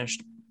be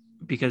diminished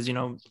because,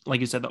 like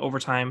you said, the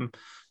overtime,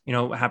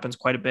 happens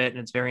quite a bit and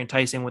it's very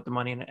enticing with the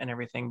money and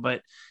everything.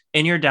 But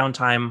in your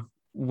downtime,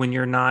 when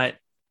you're not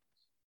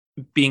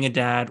being a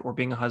dad or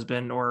being a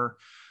husband or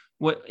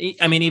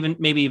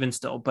even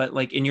still, but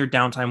like in your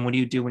downtime, what do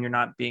you do when you're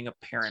not being a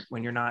parent,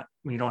 when you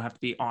don't have to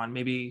be on?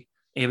 Maybe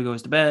Ava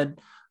goes to bed,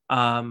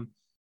 or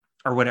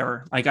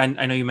whatever. Like I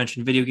know you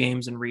mentioned video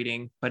games and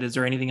reading, but is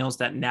there anything else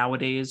that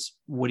nowadays,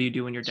 what do you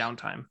do in your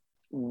downtime?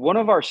 One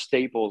of our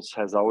staples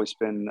has always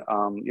been,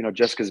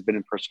 Jessica's been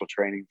in personal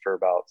training for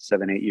about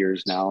 7-8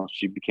 years now.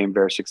 She became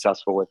very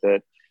successful with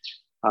it.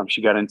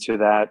 She got into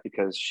that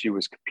because she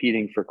was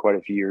competing for quite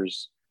a few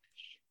years.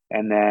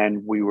 And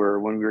then when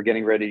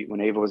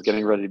Ava was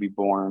getting ready to be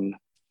born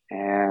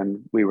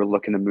and we were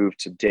looking to move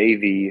to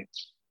Davie,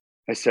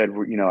 I said,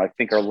 I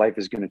think our life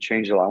is going to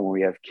change a lot when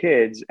we have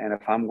kids. And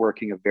if I'm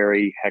working a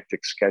very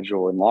hectic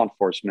schedule in law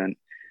enforcement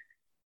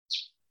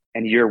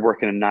and you're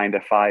working a 9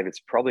 to 5, it's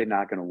probably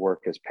not going to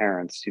work as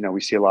parents.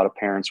 We see a lot of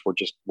parents where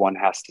just one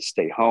has to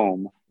stay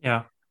home.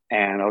 Yeah.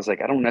 And I was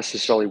like, I don't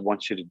necessarily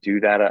want you to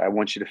do that. I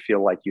want you to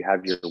feel like you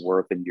have your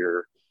worth and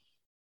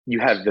you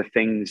have the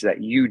things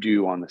that you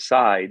do on the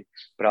side,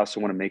 but I also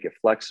want to make it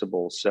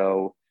flexible.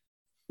 So,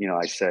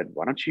 I said,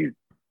 why don't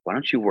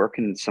you work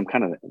in some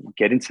kind of,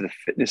 get into the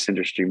fitness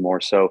industry more?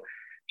 So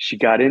she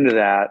got into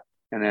that.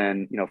 And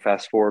then,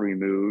 fast forward, we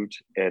moved.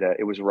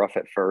 It was rough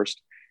at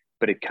first,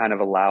 but it kind of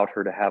allowed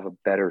her to have a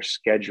better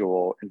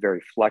schedule and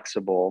very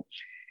flexible.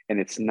 And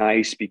it's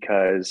nice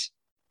because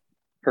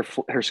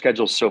her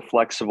schedule is so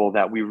flexible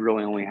that we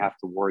really only have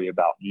to worry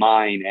about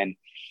mine. And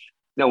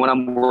when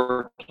I'm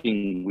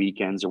working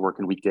weekends or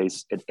working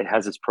weekdays, it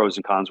has its pros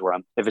and cons where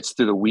if it's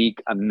through the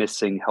week, I'm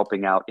missing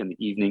helping out in the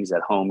evenings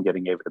at home,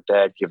 getting Ava to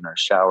bed, giving her a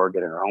shower,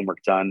 getting her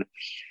homework done.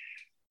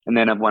 And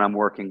then when I'm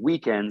working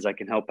weekends, I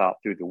can help out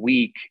through the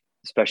week,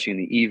 especially in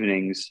the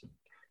evenings,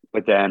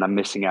 but then I'm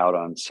missing out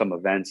on some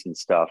events and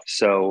stuff.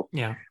 So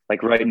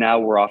like right now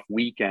we're off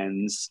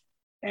weekends.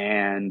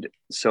 And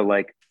so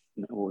like,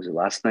 what was it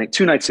last night?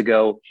 2 nights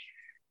ago,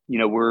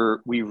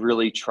 we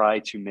really try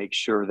to make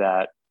sure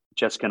that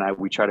Jessica and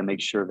we try to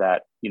make sure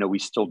that, we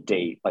still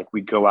date. Like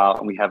we go out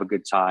and we have a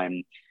good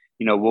time.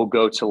 We'll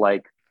go to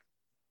like,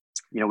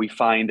 we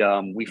find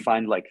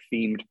like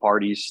themed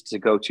parties to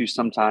go to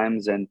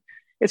sometimes. And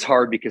it's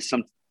hard because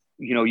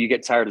you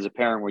get tired as a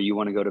parent where you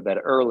want to go to bed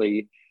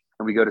early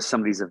and we go to some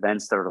of these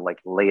events that are like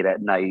late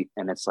at night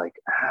and it's like,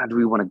 do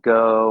we want to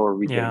go? Or are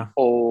we getting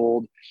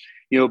old?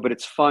 But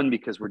it's fun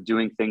because we're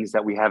doing things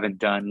that we haven't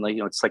done. Like,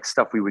 it's like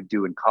stuff we would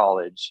do in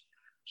college.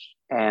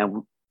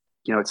 And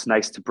it's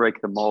nice to break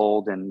the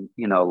mold and,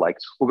 like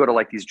we'll go to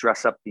like these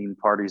dress up theme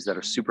parties that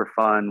are super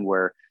fun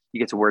where you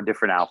get to wear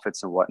different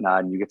outfits and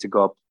whatnot. And you get to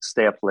go up,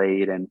 stay up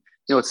late. And,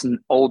 it's an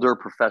older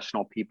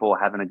professional people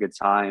having a good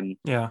time.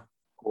 Yeah.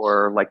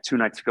 Or like 2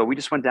 nights ago, we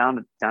just went down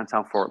to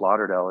downtown Fort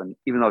Lauderdale. And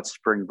even though it's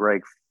spring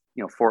break,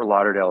 Fort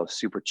Lauderdale is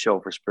super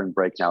chill for spring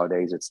break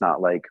nowadays. It's not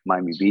like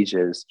Miami Beach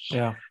is.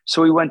 Yeah.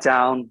 So we went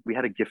down, we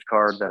had a gift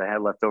card that I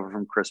had left over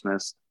from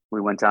Christmas.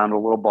 We went down to a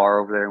little bar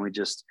over there and we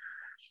just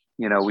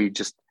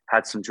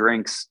had some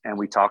drinks and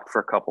we talked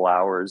for a couple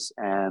hours,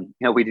 and,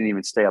 we didn't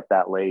even stay up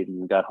that late, and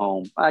we got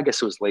home. I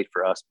guess it was late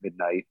for us,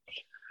 midnight.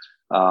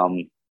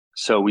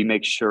 So we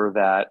make sure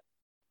that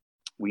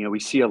we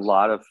see a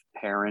lot of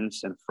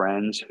parents and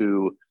friends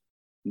who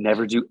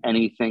never do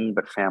anything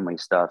but family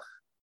stuff.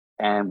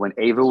 And when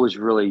Ava was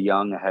really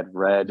young, I had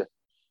read,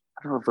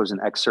 I don't know if it was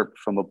an excerpt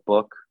from a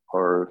book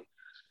or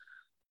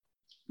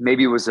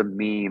maybe it was a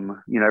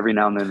meme, every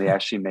now and then they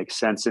actually make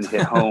sense and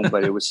hit home,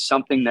 but it was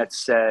something that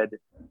said,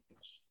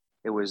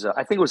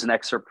 I think it was an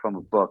excerpt from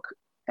a book,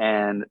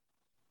 and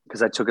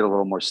because I took it a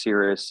little more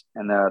serious,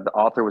 and the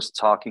author was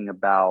talking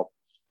about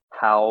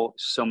how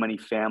so many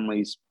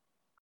families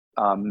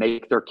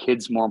make their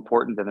kids more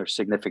important than their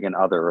significant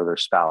other or their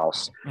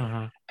spouse.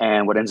 Uh-huh.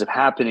 And what ends up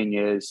happening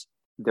is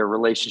their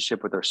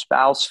relationship with their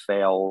spouse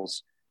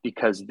fails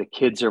because the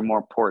kids are more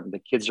important. The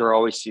kids are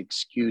always the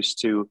excuse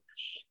to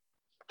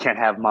can't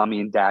have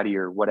mommy and daddy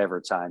or whatever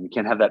time. You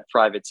can't have that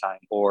private time,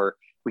 or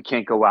we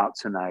can't go out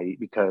tonight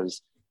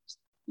because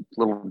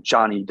little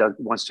Johnny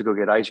wants to go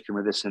get ice cream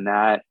or this and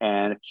that.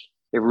 And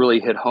it really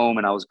hit home.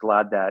 And I was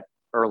glad that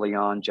early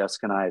on,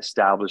 Jessica and I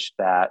established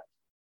that,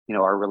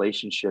 our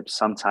relationship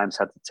sometimes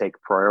had to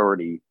take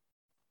priority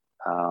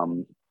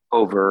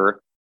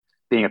over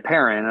being a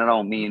parent. And I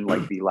don't mean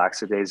like the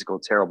lackadaisical,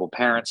 terrible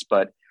parents,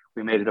 but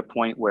we made it a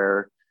point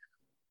where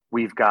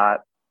we've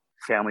got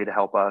family to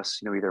help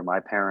us, either my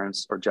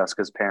parents or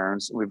Jessica's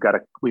parents. We've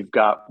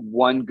got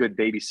one good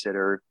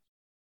babysitter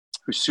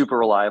who's super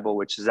reliable,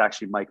 which is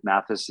actually Mike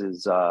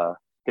Mathis's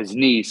his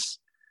niece,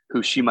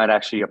 who she might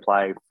actually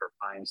apply for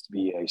fines to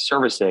be a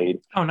service aide.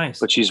 Oh, nice.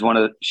 But she's one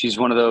of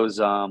those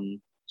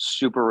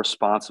super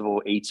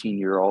responsible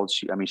 18-year-olds.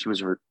 She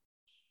was,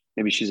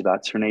 maybe she's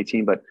about to turn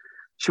 18, but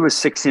she was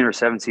 16 or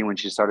 17 when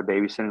she started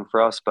babysitting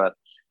for us. But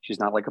she's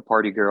not like a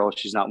party girl.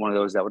 She's not one of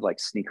those that would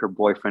like sneak her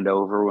boyfriend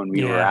over when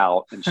we were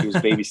out, and she was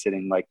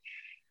babysitting. Like,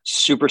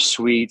 super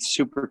sweet,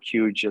 super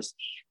cute.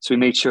 So we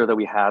made sure that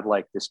we had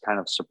like this kind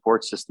of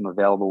support system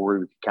available where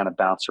we could kind of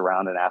bounce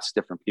around and ask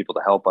different people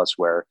to help us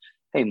where,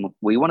 hey,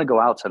 we want to go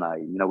out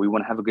tonight. We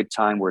want to have a good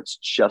time where it's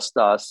just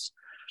us.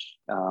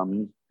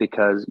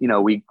 Because,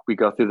 we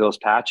go through those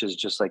patches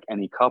just like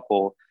any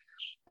couple.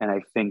 And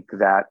I think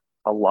that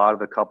a lot of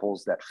the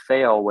couples that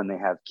fail when they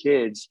have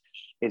kids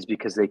is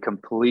because they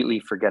completely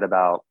forget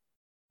about,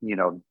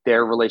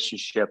 their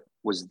relationship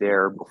was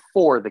there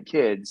before the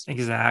kids.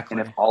 Exactly.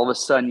 And if all of a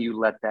sudden you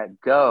let that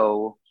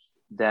go,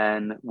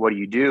 then what do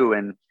you do?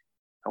 And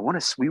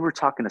we were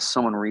talking to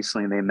someone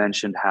recently and they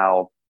mentioned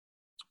how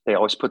they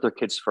always put their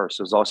kids first.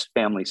 It was always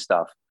family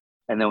stuff.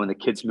 And then when the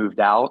kids moved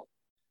out,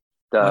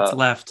 what's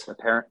left? The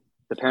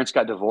parents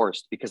got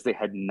divorced because they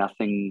had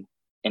nothing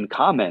in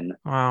common.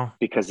 Wow.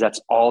 Because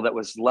that's all that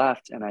was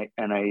left.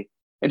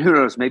 And who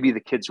knows, maybe the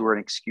kids were an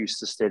excuse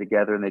to stay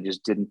together and they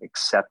just didn't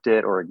accept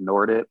it or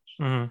ignored it.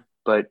 Mm-hmm.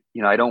 But,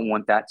 I don't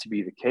want that to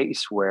be the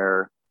case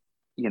where,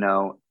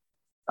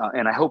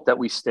 and I hope that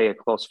we stay a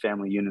close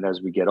family unit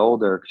as we get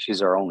older.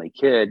 She's our only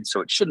kid,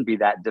 so it shouldn't be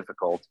that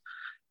difficult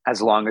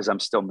as long as I'm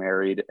still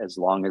married, as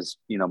long as,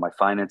 my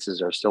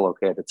finances are still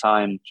okay at the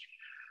time.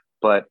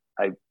 But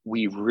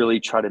we really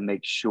try to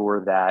make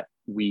sure that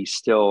we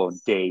still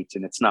date,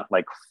 and it's not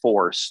like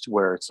forced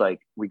where it's like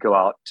we go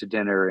out to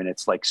dinner and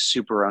it's like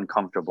super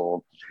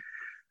uncomfortable,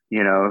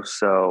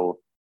 so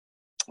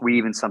we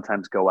even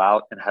sometimes go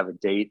out and have a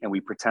date and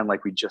we pretend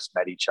like we just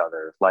met each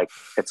other. Like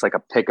it's like a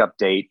pickup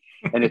date.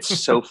 And it's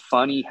so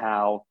funny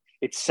how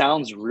it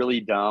sounds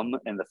really dumb.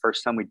 And the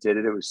first time we did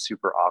it, it was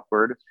super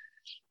awkward,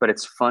 but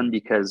it's fun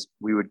because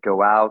we would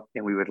go out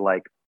and we would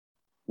like,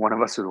 one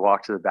of us would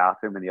walk to the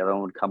bathroom and the other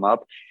one would come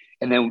up.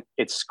 And then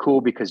it's cool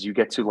because you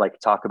get to like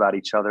talk about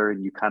each other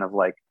and you kind of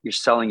like, you're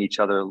selling each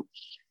other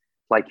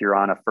like you're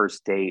on a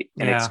first date.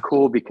 And it's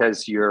cool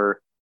because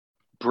you're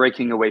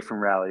breaking away from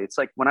reality. It's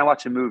like when I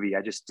watch a movie,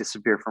 I just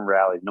disappear from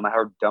reality. No matter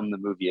how dumb the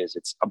movie is,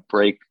 it's a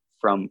break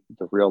from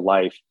the real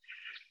life.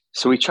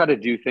 So we try to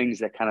do things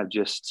that kind of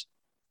just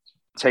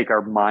take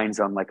our minds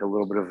on like a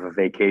little bit of a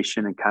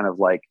vacation and kind of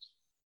like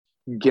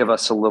give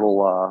us a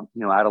little,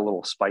 add a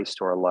little spice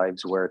to our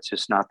lives where it's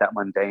just not that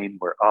mundane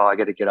where, oh, I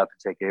got to get up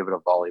and take Ava to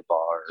volleyball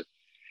or,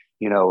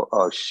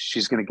 oh,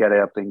 she's going to get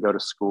up and go to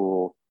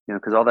school,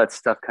 because all that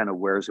stuff kind of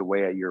wears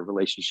away at your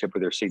relationship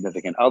with your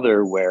significant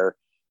other where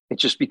it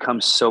just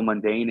becomes so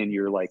mundane and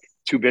you're like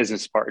two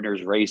business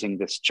partners raising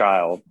this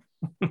child.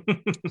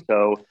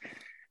 So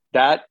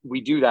that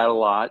we do that a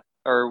lot,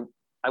 or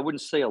I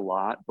wouldn't say a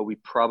lot, but we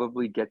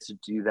probably get to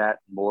do that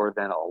more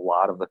than a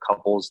lot of the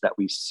couples that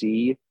we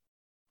see.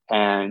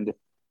 And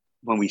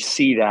when we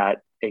see that,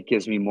 it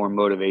gives me more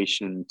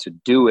motivation to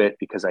do it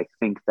because I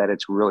think that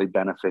it's really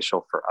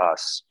beneficial for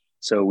us.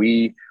 So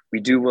we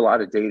do a lot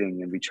of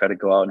dating and we try to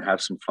go out and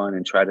have some fun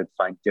and try to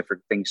find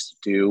different things to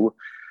do.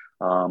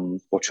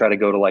 We'll try to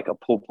go to like a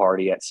pool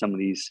party at some of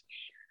these.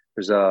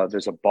 There's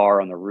a bar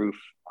on the roof.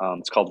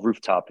 It's called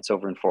Rooftop. It's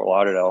over in Fort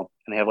Lauderdale,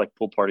 and they have like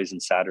pool parties on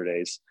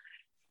Saturdays.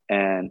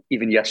 And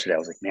even yesterday, I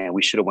was like, man,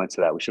 we should have went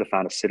to that. We should have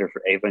found a sitter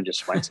for Ava and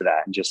just went to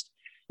that and just,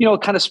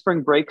 kind of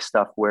spring break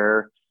stuff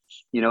where,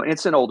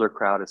 it's an older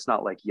crowd. It's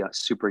not like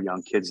super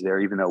young kids there,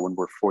 even though when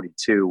we're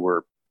 42,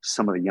 we're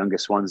some of the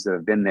youngest ones that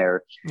have been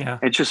there. Yeah.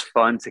 It's just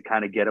fun to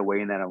kind of get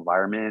away in that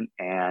environment.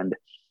 And,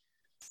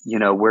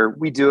 where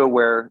we do it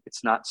where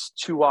it's not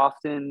too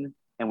often.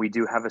 And we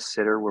do have a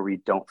sitter where we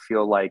don't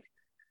feel like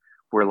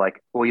we're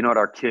like, well,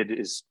 our kid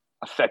is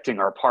affecting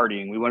our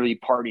partying. We want to be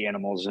party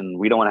animals and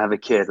we don't want to have a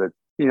kid, but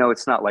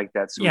it's not like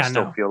that. So we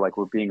still feel like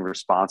we're being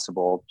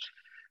responsible,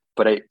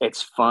 but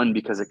it's fun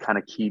because it kind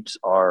of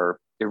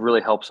it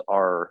really helps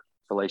our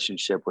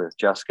relationship with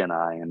Jessica and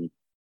I, and,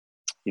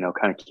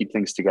 kind of keep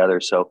things together.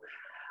 So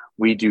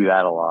we do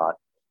that a lot.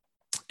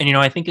 And,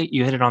 I think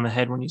you hit it on the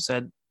head when you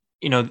said,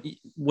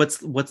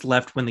 what's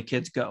left when the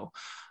kids go.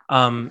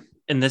 And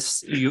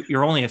this,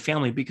 you're only a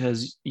family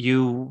because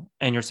you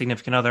and your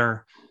significant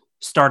other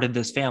started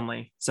this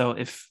family. So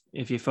if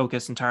you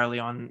focus entirely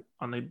on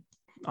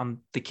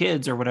the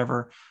kids or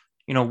whatever,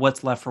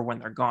 what's left for when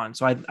they're gone.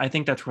 So I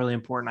think that's really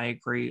important. I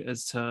agree,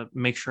 is to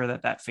make sure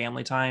that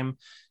family time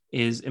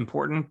is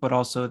important, but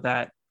also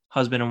that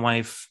husband and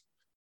wife,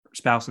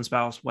 spouse and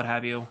spouse, what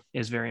have you,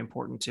 is very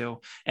important too.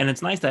 And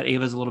it's nice that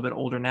Ava's a little bit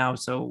older now,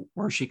 so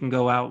where she can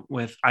go out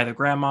with either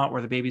grandma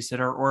or the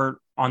babysitter, or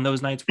on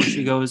those nights where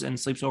she goes and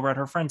sleeps over at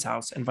her friend's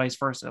house, and vice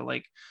versa.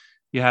 Like,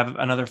 you have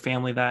another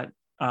family that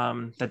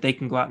they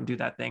can go out and do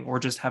that thing, or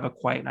just have a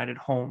quiet night at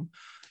home.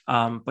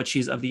 But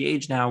she's of the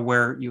age now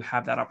where you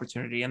have that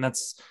opportunity. And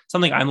that's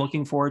something I'm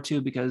looking forward to,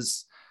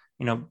 because,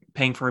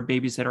 paying for a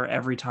babysitter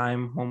every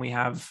time when we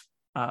have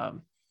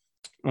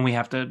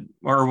to,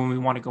 or when we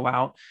want to go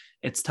out,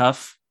 it's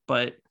tough,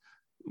 but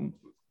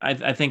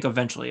I think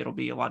eventually it'll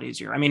be a lot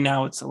easier. I mean,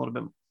 now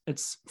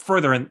it's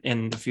further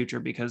in the future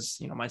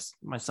because,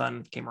 my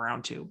son came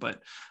around too,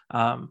 but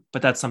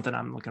that's something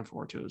I'm looking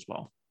forward to as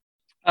well.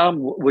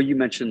 Well, you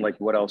mentioned like,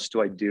 what else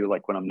do I do?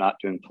 Like when I'm not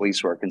doing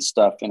police work and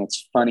stuff. And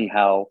it's funny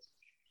how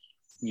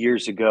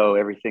years ago,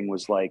 everything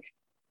was like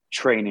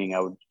training.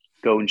 I would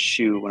go and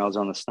shoot. When I was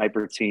on the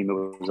sniper team,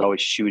 it was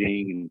always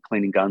shooting and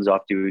cleaning guns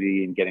off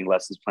duty and getting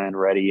lessons planned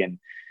ready. And,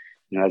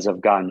 as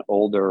I've gotten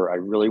older, I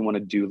really want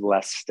to do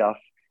less stuff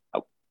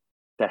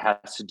that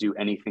has to do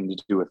anything to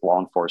do with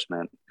law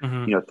enforcement,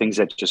 things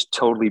that just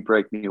totally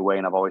break me away.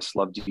 And I've always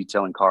loved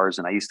detailing cars.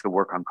 And I used to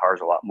work on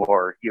cars a lot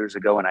more years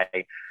ago. And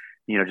I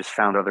just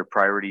found other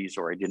priorities,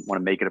 or I didn't want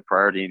to make it a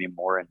priority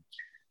anymore. And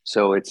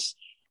so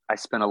I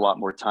spend a lot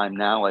more time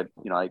now.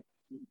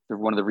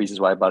 One of the reasons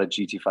why I bought a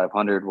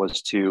GT500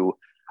 was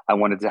I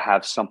wanted to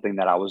have something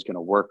that I was going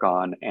to work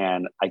on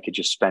and I could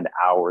just spend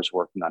hours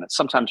working on it.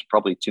 Sometimes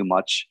probably too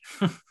much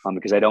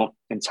because I don't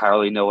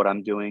entirely know what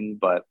I'm doing,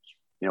 but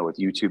with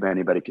YouTube,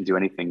 anybody can do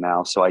anything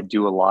now. So I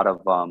do a lot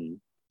of,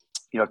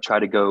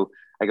 I go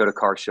to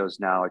car shows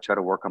now. I try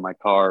to work on my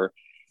car.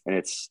 And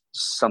it's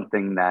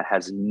something that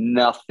has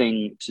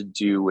nothing to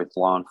do with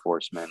law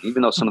enforcement,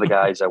 even though some of the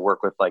guys I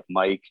work with, like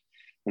Mike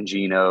and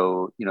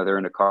Gino, they're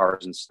into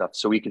cars and stuff.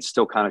 So we can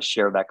still kind of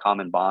share that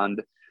common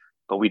bond,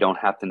 but we don't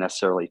have to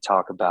necessarily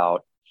talk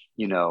about,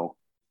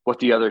 what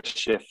the other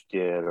shift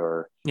did,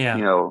 or,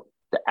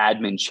 the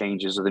admin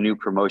changes or the new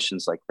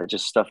promotions. Like that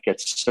just stuff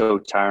gets so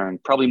tiring,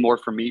 probably more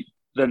for me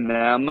than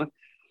them,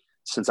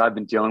 since I've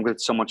been dealing with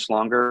it so much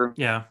longer.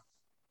 Yeah.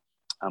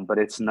 But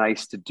it's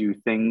nice to do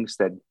things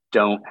that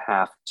don't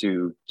have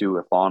to do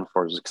with law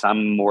enforcement, because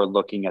I'm more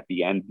looking at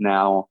the end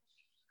now.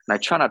 And I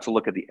try not to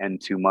look at the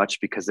end too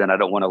much, because then I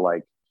don't want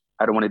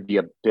to be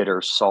a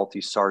bitter,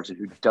 salty sergeant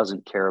who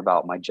doesn't care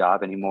about my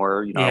job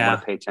anymore. I want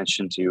to pay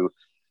attention to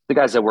the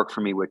guys that work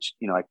for me, which,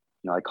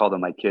 I call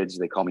them my kids.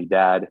 They call me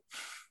dad.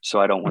 So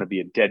I don't want to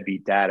be a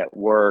deadbeat dad at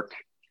work.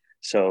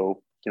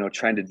 So,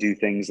 trying to do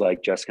things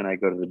like Jessica and I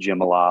go to the gym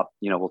a lot.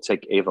 We'll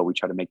take Ava. We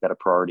try to make that a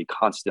priority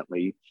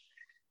constantly.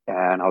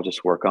 And I'll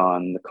just work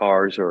on the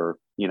cars, or,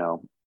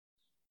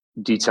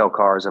 detail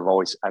cars. I've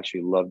always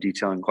actually loved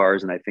detailing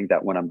cars. And I think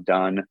that when I'm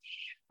done,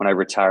 when I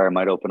retire, I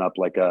might open up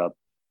like a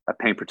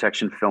paint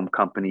protection film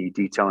company,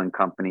 detailing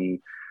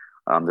company.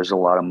 There's a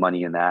lot of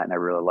money in that, and I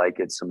really like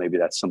it. So maybe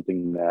that's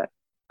something that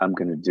I'm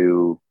going to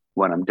do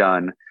when I'm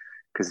done.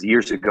 Because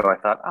years ago I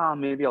thought,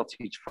 maybe I'll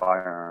teach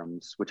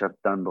firearms, which I've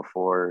done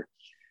before.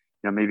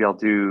 Maybe I'll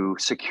do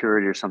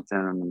security or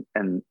something.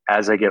 And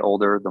as I get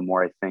older, the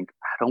more I think,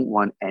 I don't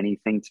want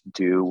anything to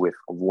do with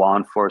law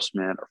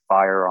enforcement or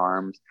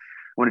firearms.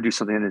 I want to do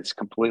something that's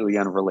completely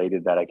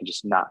unrelated, that I can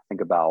just not think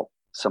about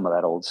some of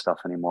that old stuff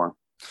anymore.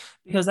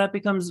 Because that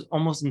becomes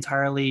almost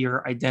entirely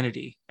your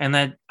identity. And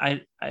that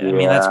I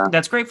mean,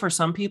 that's great for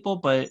some people,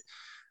 but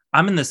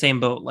I'm in the same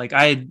boat. Like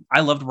I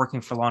loved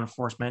working for law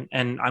enforcement,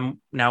 and I'm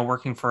now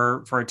working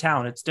for a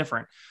town. It's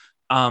different.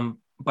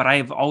 But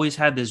I've always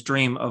had this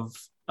dream of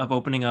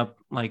opening up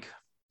like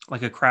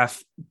a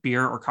craft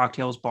beer or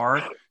cocktails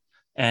bar.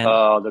 And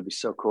that'd be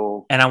so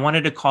cool. And I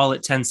wanted to call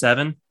it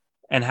 10-7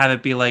 and have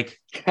it be like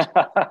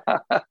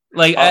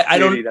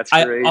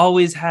I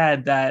always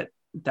had that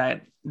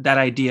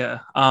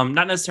idea.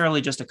 Not necessarily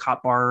just a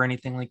cop bar or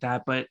anything like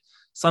that, but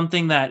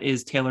something that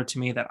is tailored to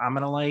me, that I'm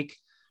going to like,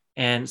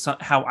 and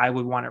how I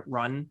would want it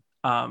run.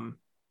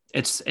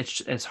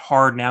 it's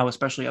hard now,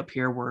 especially up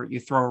here where you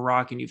throw a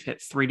rock and you've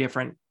hit 3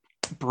 different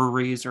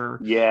breweries or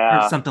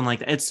Yeah. something like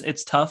that.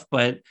 It's tough,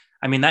 but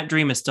I mean, that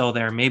dream is still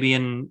there. Maybe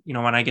in,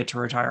 when I get to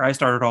retire, I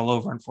started all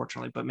over,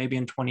 unfortunately, but maybe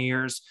in 20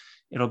 years,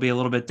 it'll be a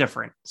little bit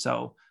different.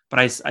 So, but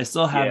I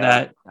still have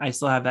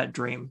that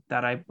dream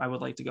that I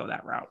would like to go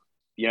that route.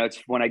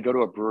 It's when I go to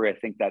a brewery, I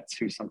think that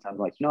too, sometimes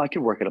like, I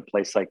could work at a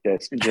place like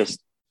this and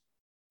just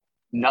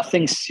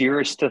nothing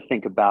serious to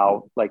think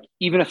about. Like,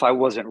 even if I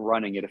wasn't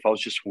running it, if I was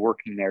just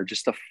working there,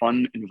 just a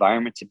fun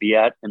environment to be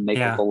at and make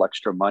a little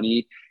extra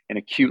money in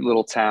a cute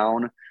little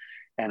town.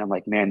 And I'm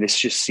like, man, this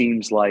just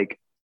seems like,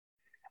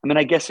 I mean,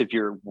 I guess if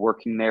you're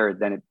working there,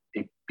 then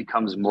it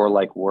becomes more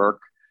like work.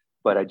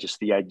 But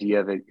the idea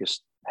of it,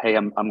 just, hey,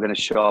 I'm going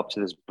to show up to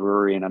this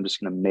brewery and I'm just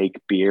going to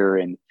make beer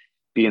and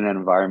be in that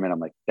environment. I'm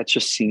like, that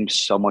just seems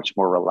so much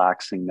more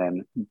relaxing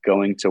than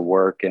going to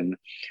work. And,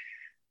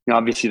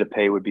 obviously the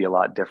pay would be a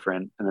lot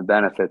different and the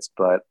benefits,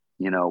 but,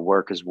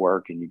 work is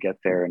work and you get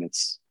there and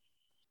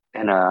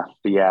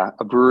but yeah,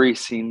 a brewery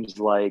seems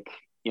like,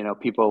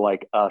 people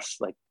like us,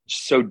 like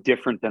so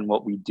different than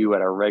what we do at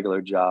our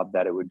regular job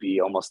that it would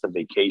be almost a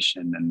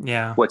vacation.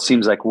 And what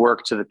seems like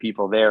work to the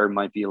people there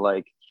might be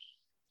like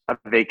a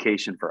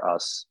vacation for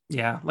us.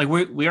 Yeah. Like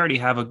we already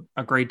have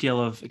a great deal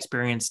of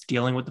experience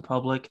dealing with the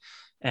public,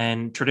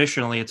 and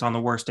traditionally it's on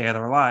the worst day of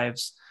their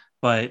lives.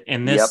 But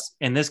in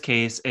this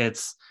case,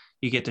 it's,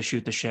 you get to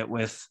shoot the shit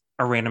with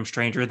a random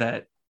stranger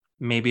that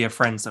may be a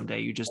friend someday.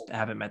 You just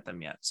haven't met them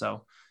yet.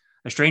 So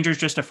a stranger is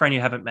just a friend you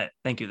haven't met.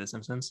 Thank you, The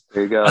Simpsons.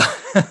 There you go.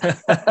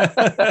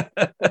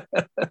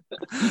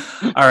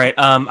 All right.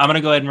 I'm going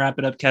to go ahead and wrap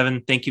it up,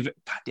 Kevin. Thank you.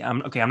 Okay.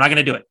 I'm not going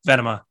to do it.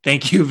 Venema,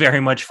 thank you very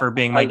much for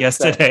being my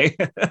guest today.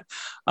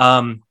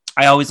 I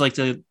always like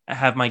to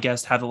have my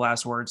guest have the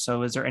last word.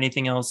 So is there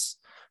anything else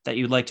that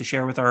you'd like to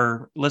share with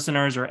our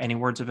listeners, or any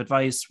words of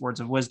advice, words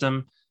of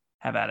wisdom?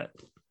 Have at it.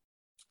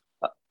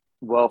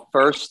 Well,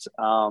 first,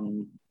 I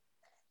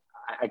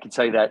can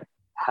tell you that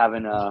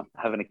having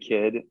a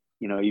kid,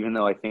 even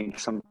though I think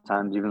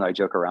sometimes, even though I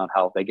joke around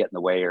how they get in the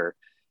way, or,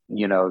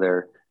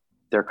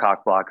 they're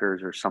cock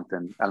blockers or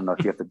something. I don't know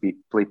if you have to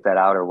bleep that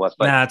out or what,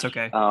 but nah, it's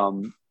okay.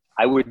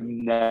 I would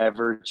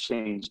never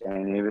change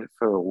any of it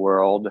for the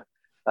world.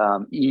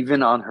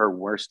 Even on her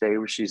worst day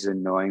where she's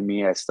annoying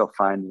me, I still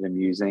find it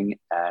amusing.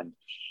 And,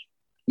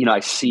 I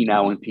see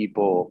now when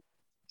people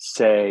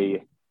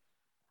say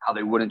how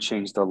they wouldn't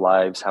change their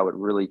lives, how it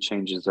really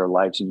changes their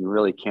lives. And you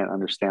really can't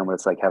understand what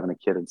it's like having a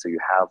kid until you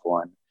have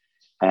one.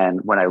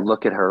 And when I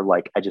look at her,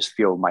 like, I just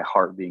feel my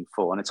heart being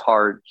full. And it's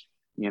hard,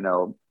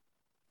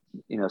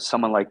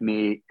 someone like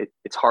me,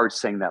 it's hard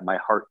saying that my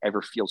heart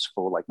ever feels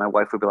full. Like, my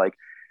wife would be like,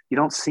 you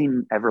don't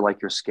seem ever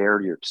like you're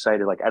scared or you're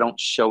excited. Like, I don't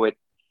show it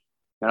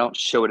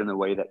in the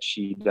way that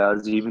she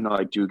does, even though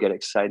I do get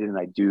excited. And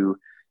I do,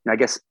 I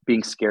guess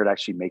being scared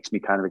actually makes me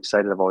kind of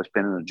excited. I've always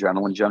been an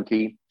adrenaline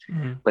junkie,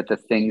 but the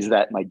things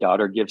that my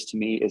daughter gives to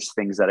me is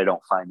things that I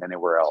don't find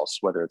anywhere else,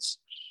 whether it's,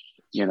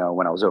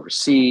 when I was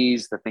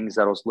overseas, the things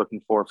that I was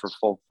looking for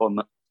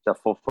fulfillment, the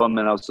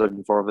fulfillment I was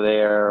looking for over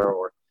there,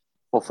 or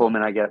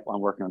fulfillment I get when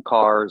working on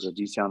cars or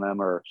detailing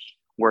them, or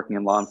working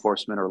in law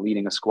enforcement or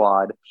leading a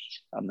squad.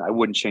 I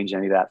wouldn't change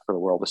any of that for the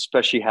world,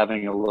 especially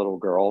having a little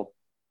girl.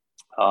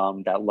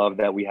 That love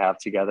that we have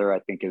together, I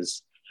think,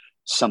 is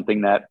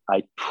something that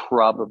I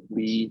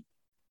probably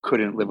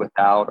couldn't live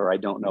without, or I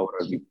don't know what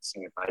I would be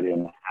missing if I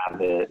didn't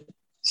have it.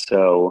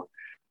 So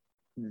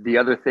the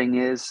other thing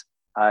is,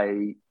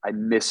 I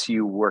miss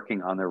you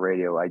working on the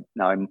radio. I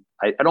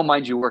don't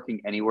mind you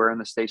working anywhere in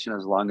the station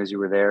as long as you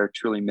were there.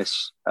 Truly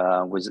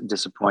was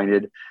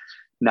disappointed,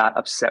 not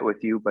upset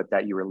with you, but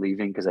that you were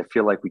leaving, because I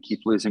feel like we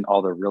keep losing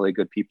all the really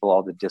good people.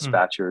 All the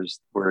dispatchers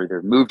were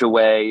either moved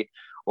away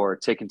or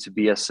taken to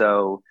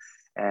BSO.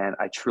 And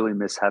I truly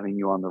miss having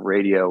you on the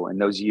radio.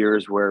 And those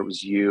years where it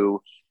was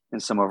you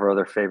and some of our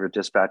other favorite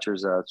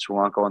dispatchers,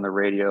 Chuanko on the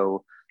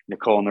radio,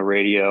 Nicole on the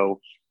radio.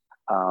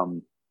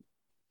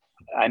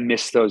 I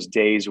miss those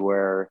days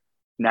where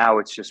now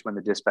it's just when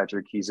the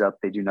dispatcher keys up,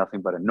 they do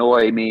nothing but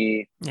annoy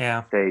me.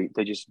 Yeah.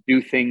 They just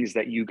do things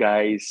that you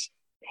guys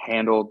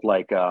handled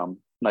like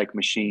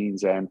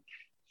machines. And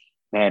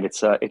man, it's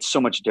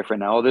so much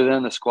different now. Other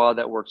than the squad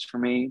that works for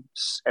me,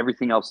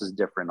 everything else is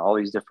different. All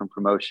these different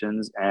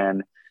promotions,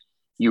 and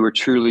you were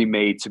truly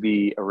made to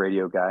be a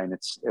radio guy. And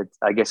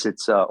I guess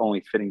it's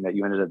only fitting that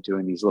you ended up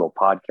doing these little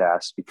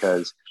podcasts,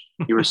 because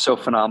you were so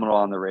phenomenal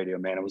on the radio,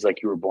 man. It was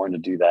like you were born to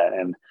do that.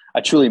 And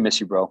I truly miss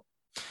you, bro.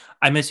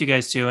 I miss you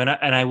guys too. And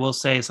I will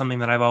say something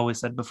that I've always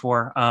said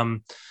before.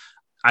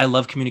 I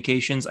love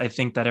communications. I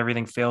think that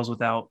everything fails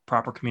without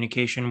proper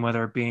communication,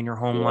 whether it be in your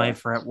home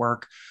life or at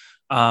work.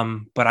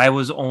 But I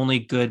was only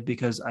good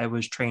because I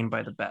was trained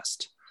by the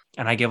best.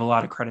 And I give a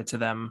lot of credit to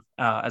them,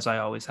 as I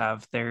always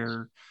have.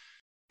 They're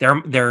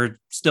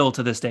still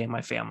to this day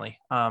my family,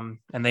 and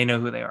they know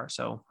who they are.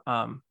 So,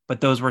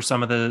 but those were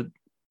some of the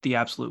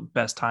absolute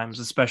best times,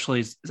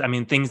 especially, I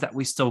mean, things that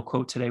we still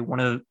quote today. One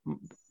of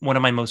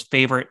my most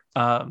favorite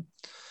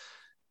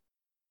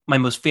my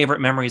most favorite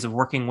memories of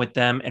working with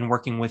them and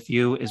working with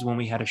you is when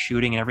we had a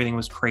shooting and everything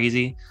was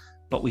crazy,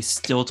 but we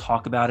still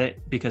talk about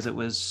it because it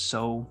was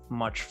so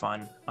much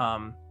fun.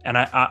 And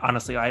I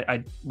honestly,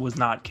 I was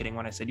not kidding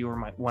when I said you were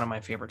one of my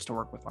favorites to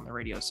work with on the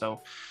radio.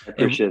 So I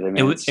appreciate it, man.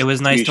 It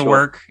was nice mutual. to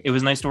work. It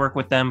was nice to work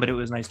with them, but it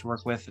was nice to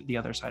work with the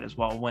other side as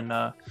well.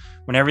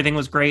 When everything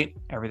was great,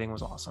 everything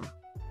was awesome.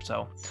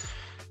 So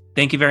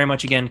thank you very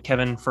much again,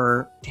 Kevin,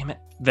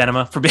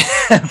 Venema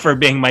for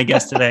being my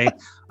guest today.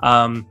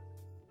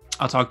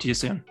 I'll talk to you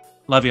soon.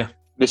 Love you.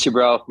 Miss you,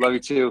 bro. Love you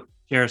too.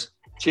 Cheers.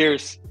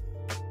 Cheers.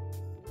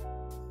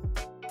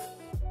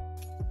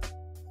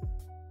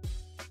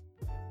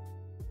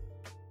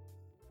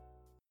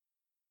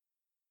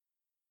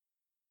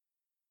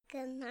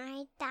 Good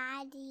night,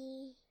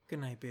 Daddy. Good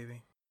night,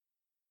 baby.